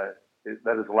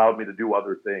that has allowed me to do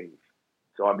other things.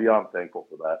 So I'm beyond thankful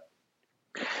for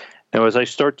that. Now, as I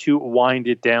start to wind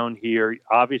it down here,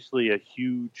 obviously a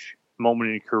huge moment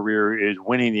in your career is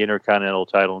winning the Intercontinental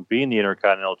title and being the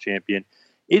Intercontinental champion.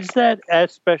 Is that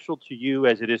as special to you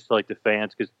as it is to like the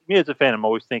fans? Because me as a fan, I'm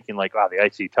always thinking like, wow, the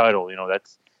IC title,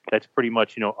 that's pretty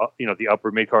much, the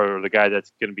upper mid card or the guy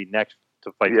that's going to be next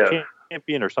to fight the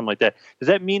champion or something like that. Does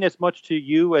that mean as much to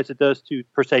you as it does to,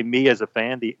 per se, me as a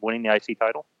fan, winning the IC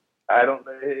title? I don't.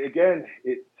 Again,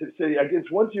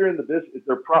 once you're in the business,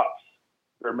 they're props.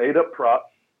 They're made up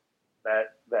props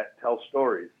that tell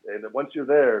stories. And once you're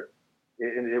there,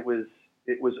 it was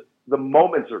the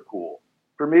moments are cool.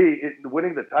 For me,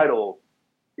 winning the title,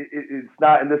 it's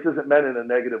not, and this isn't meant in a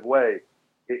negative way.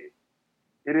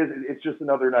 It's just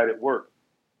another night at work.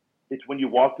 It's when you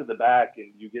walk to the back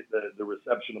and you get the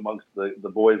reception amongst the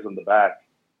boys in the back,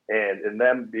 and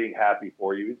them being happy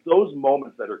for you. It's those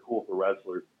moments that are cool for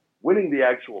wrestlers. Winning the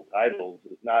actual titles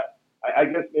is not, I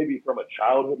guess maybe from a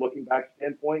childhood looking back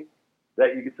standpoint,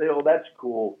 that you could say, oh, that's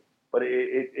cool. But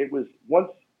it was once,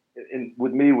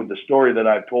 with me, with the story that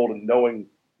I've told and knowing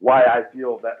why I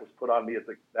feel that was put on me at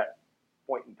that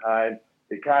point in time,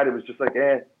 it kind of was just like,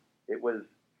 it was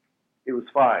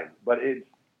fine. But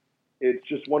it's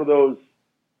just one of those,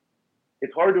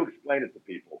 it's hard to explain it to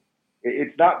people.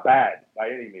 It's not bad by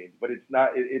any means, but it's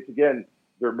not, it's again,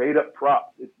 they're made up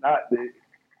props. It's not,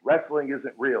 wrestling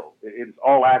isn't real. It's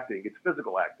all acting. It's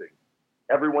physical acting.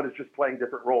 Everyone is just playing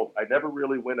different roles. I never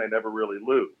really win. I never really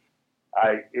lose.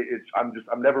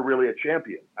 I'm never really a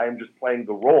champion. I am just playing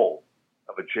the role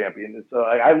of a champion. And so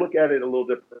I look at it a little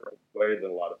different way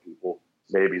than a lot of people,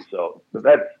 maybe so. But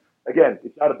that's, again,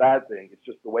 it's not a bad thing. It's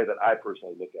just the way that I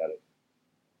personally look at it.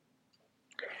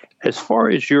 As far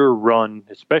as your run,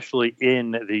 especially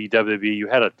in the WWE, you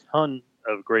had a ton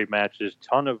of great matches,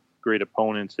 ton of great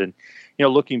opponents. And,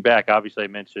 looking back, obviously I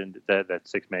mentioned that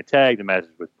six-man tag, the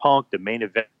matches with Punk, the main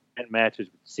event matches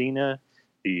with Cena,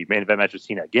 the main event match with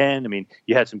Cena again. I mean,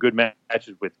 you had some good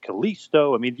matches with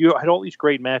Kalisto. I mean, you had all these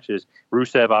great matches.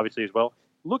 Rusev, obviously, as well.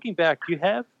 Looking back, do you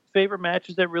have favorite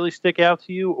matches that really stick out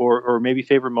to you, or maybe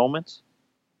favorite moments?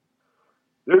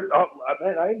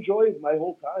 Man, I enjoyed my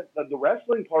whole time. The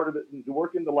wrestling part of it and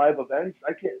working the live events,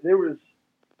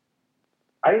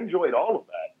 I enjoyed all of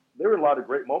that. There were a lot of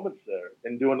great moments there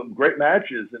and doing great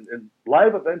matches and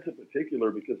live events in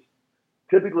particular, because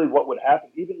typically what would happen,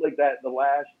 even like that, the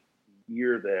last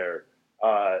year there,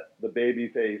 the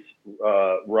babyface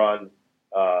run,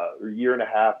 or year and a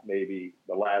half maybe,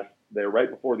 the last there, right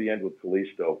before the end with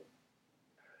Kalisto,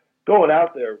 going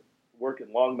out there,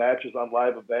 working long matches on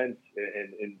live events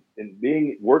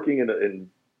and working in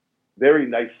very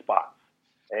nice spots.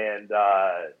 And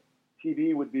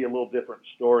TV would be a little different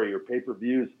story, or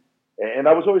pay-per-views. And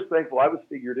I was always thankful I was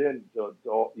figured in to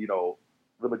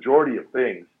the majority of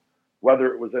things,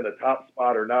 whether it was in a top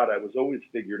spot or not. I was always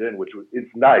figured in,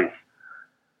 it's nice.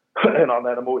 And on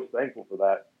that, I'm always thankful for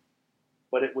that.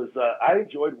 But it was, I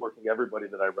enjoyed working everybody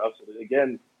that I wrestled. And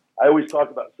again, I always talk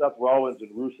about Seth Rollins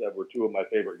and Rusev were two of my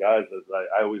favorite guys, as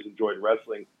I always enjoyed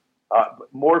wrestling.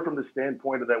 But more from the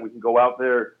standpoint of that we can go out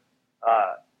there.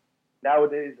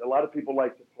 Nowadays, a lot of people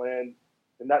like to plan,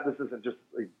 and this isn't just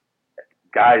like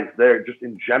guys there, just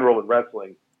in general in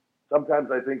wrestling. Sometimes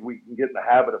I think we can get in the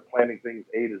habit of planning things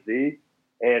A to Z,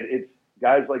 and it's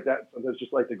guys like that sometimes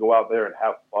just like to go out there and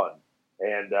have fun,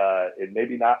 and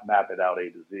maybe not map it out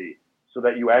A to Z, so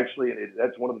that you actually, and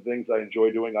that's one of the things I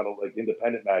enjoy doing on like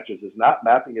independent matches, is not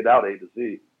mapping it out A to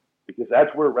Z, because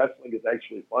that's where wrestling is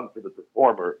actually fun for the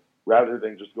performer, rather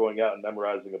than just going out and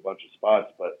memorizing a bunch of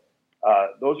spots. But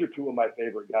those are two of my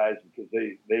favorite guys, because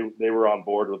they were on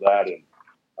board with that. And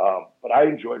but I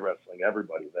enjoyed wrestling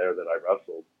everybody there that I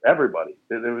wrestled. Everybody.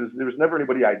 There was never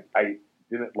anybody I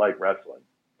didn't like wrestling.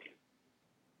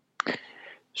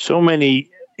 So many,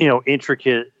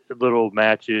 intricate little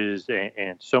matches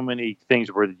and so many things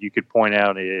where you could point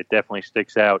out, and it definitely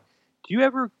sticks out. Do you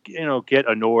ever, get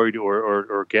annoyed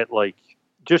or get like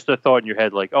just a thought in your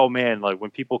head, like, oh man, like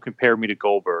when people compare me to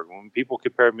Goldberg, when people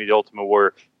compare me to Ultimate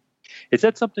Warrior, is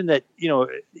that something that,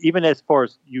 even as far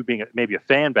as you being maybe a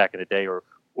fan back in the day or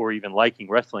even liking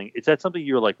wrestling, is that something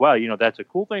you're like, wow, that's a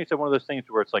cool thing? Is that one of those things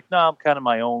where it's like, no, I'm kind of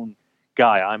my own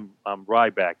guy. I'm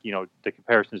Ryback. The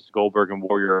comparisons to Goldberg and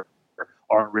Warrior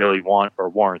aren't really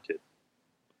warranted.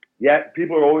 Yeah,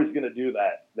 people are always going to do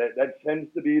that. That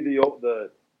tends to be the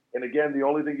and again, the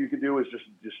only thing you can do is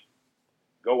just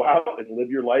go out and live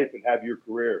your life and have your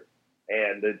career.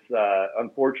 And it's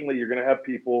unfortunately, you're going to have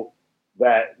people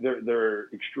that they're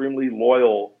extremely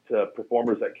loyal to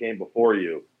performers that came before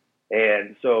you.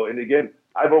 And so, and again,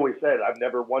 I've always said I've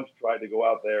never once tried to go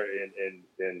out there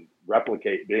and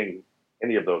replicate being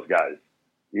any of those guys.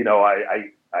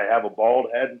 I have a bald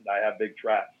head and I have big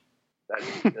traps.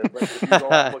 If you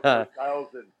go out and look at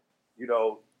Styles, and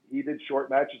he did short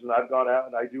matches, and I've gone out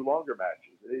and I do longer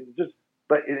matches.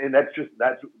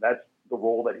 That's the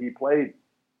role that he played,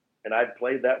 and I've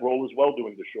played that role as well,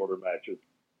 doing the shorter matches.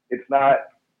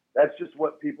 That's just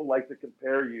what people like to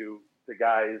compare you to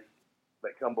guys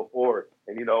that come before.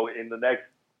 And, in the next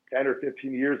 10 or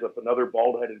 15 years, if another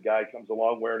bald-headed guy comes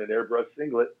along wearing an airbrush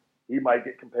singlet, he might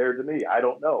get compared to me. I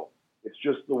don't know. It's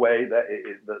just the way that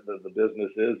the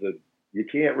business is, and you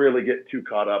can't really get too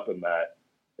caught up in that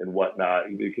and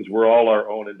whatnot, because we're all our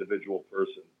own individual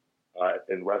person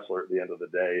and wrestler at the end of the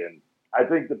day. And I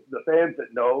think the fans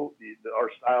that know our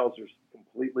styles are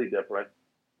completely different.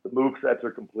 The movesets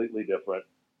are completely different,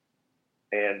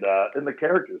 and the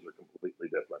characters are completely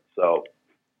different. So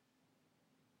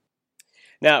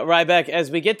now, Ryback, as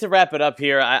we get to wrap it up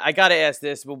here, I got to ask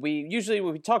this. But when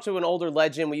we talk to an older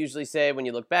legend, we usually say, when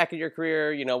you look back at your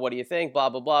career, what do you think? Blah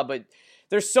blah blah. But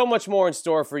there's so much more in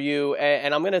store for you,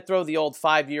 and I'm going to throw the old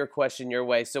 5-year question your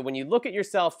way. So when you look at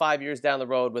yourself 5 years down the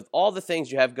road with all the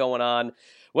things you have going on,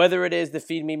 whether it is the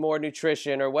Feed Me More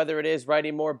nutrition, or whether it is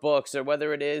writing more books, or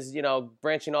whether it is,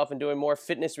 branching off and doing more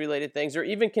fitness-related things, or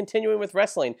even continuing with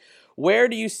wrestling, where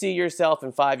do you see yourself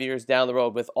in 5 years down the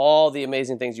road with all the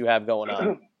amazing things you have going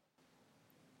on?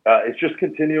 It's just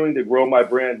continuing to grow my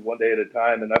brand one day at a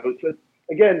time. And I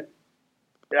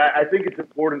think it's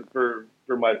important for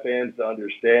my fans to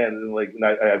understand, and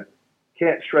I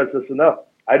can't stress this enough.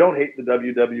 I don't hate the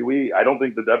WWE. I don't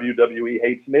think the WWE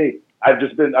hates me. I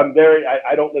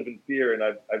don't live in fear, and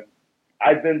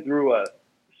I've been through a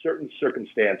certain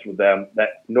circumstance with them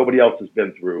that nobody else has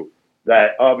been through,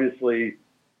 that obviously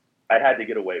I had to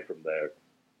get away from there.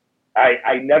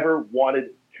 I never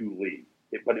wanted to leave,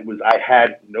 but I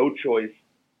had no choice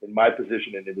in my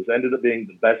position, and it ended up being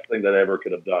the best thing that I ever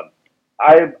could have done.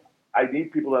 I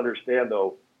need people to understand,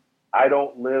 though, I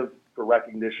don't live for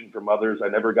recognition from others. I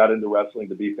never got into wrestling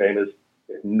to be famous.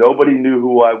 If nobody knew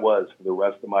who I was for the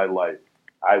rest of my life,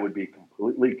 I would be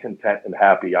completely content and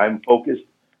happy. I'm focused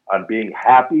on being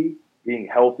happy, being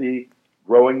healthy,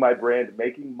 growing my brand,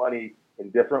 making money in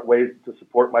different ways to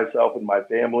support myself and my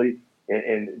family,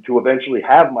 and to eventually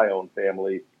have my own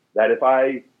family, that if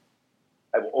I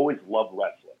will always love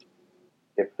wrestling.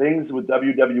 If things with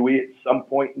WWE at some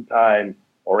point in time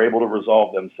are able to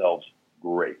resolve themselves,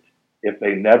 great. If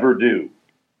they never do,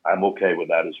 I'm okay with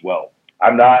that as well.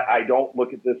 I don't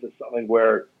look at this as something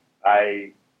where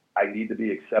I need to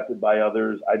be accepted by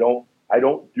others. I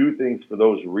don't do things for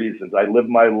those reasons. I live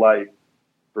my life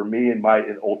for me and my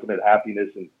ultimate happiness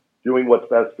and doing what's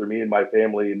best for me and my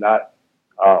family, and not,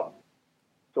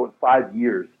 so in 5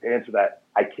 years, to answer that,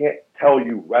 I can't tell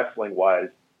you wrestling wise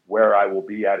where I will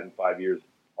be at in 5 years.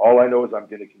 All I know is I'm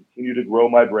going to continue to grow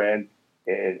my brand,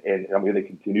 and I'm going to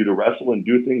continue to wrestle and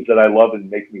do things that I love and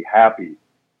make me happy.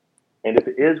 And if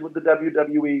it is with the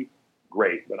WWE,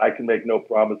 great, but I can make no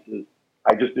promises.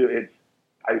 I just do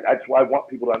that's why I want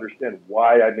people to understand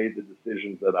why I made the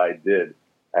decisions that I did.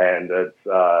 And it's,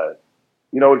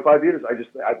 in 5 years,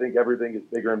 I think everything is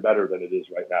bigger and better than it is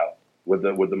right now with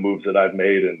the moves that I've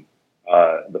made and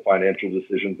the financial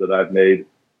decisions that I've made.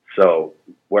 So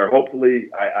where hopefully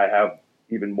I have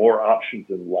even more options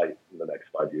in life in the next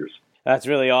 5 years. That's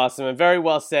really awesome and very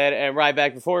well said. And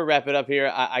Ryback, before we wrap it up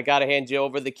here, I got to hand you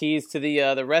over the keys to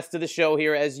the rest of the show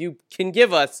here, as you can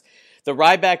give us the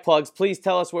Ryback plugs. Please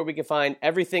tell us where we can find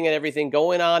everything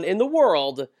going on in the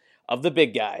world of the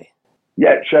big guy.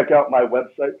 Yeah, check out my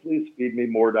website, please,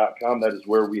 feedmemore.com. That is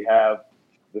where we have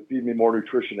the Feed Me More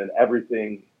nutrition and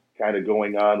everything kind of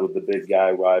going on with the big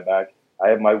guy, Ryback. I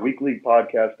have my weekly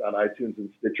podcast on iTunes and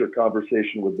Stitcher,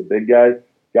 Conversation with the Big Guy.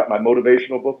 Got my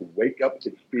motivational book, Wake Up,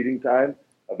 It's Feeding Time,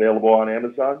 available on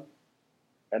Amazon.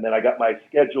 And then I got my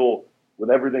schedule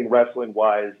with everything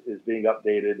wrestling-wise is being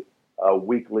updated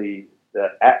weekly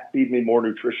at Feed Me More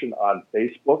Nutrition on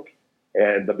Facebook,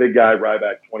 and the Big Guy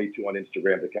Ryback 22 on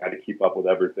Instagram to kind of keep up with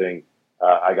everything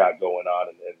I got going on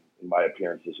and my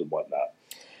appearances and whatnot.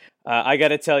 I got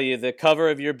to tell you, the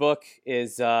cover of your book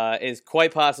is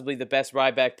quite possibly the best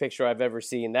Ryback picture I've ever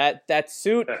seen. That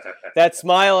suit, that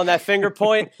smile, and that finger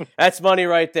point, that's money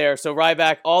right there. So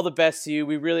Ryback, all the best to you.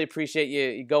 We really appreciate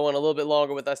you going a little bit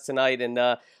longer with us tonight, and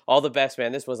all the best,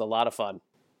 man. This was a lot of fun.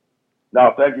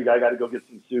 No, thank you. I got to go get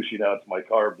some sushi now. It's my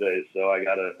carb day, so I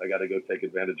gotta go take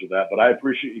advantage of that. But I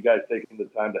appreciate you guys taking the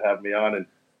time to have me on, and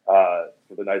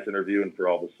for the nice interview and for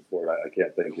all the support. I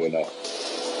can't thank you enough.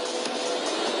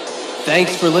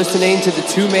 Thanks for listening to the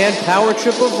two-man power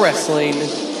trip of wrestling.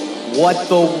 What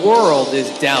the world is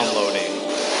downloading.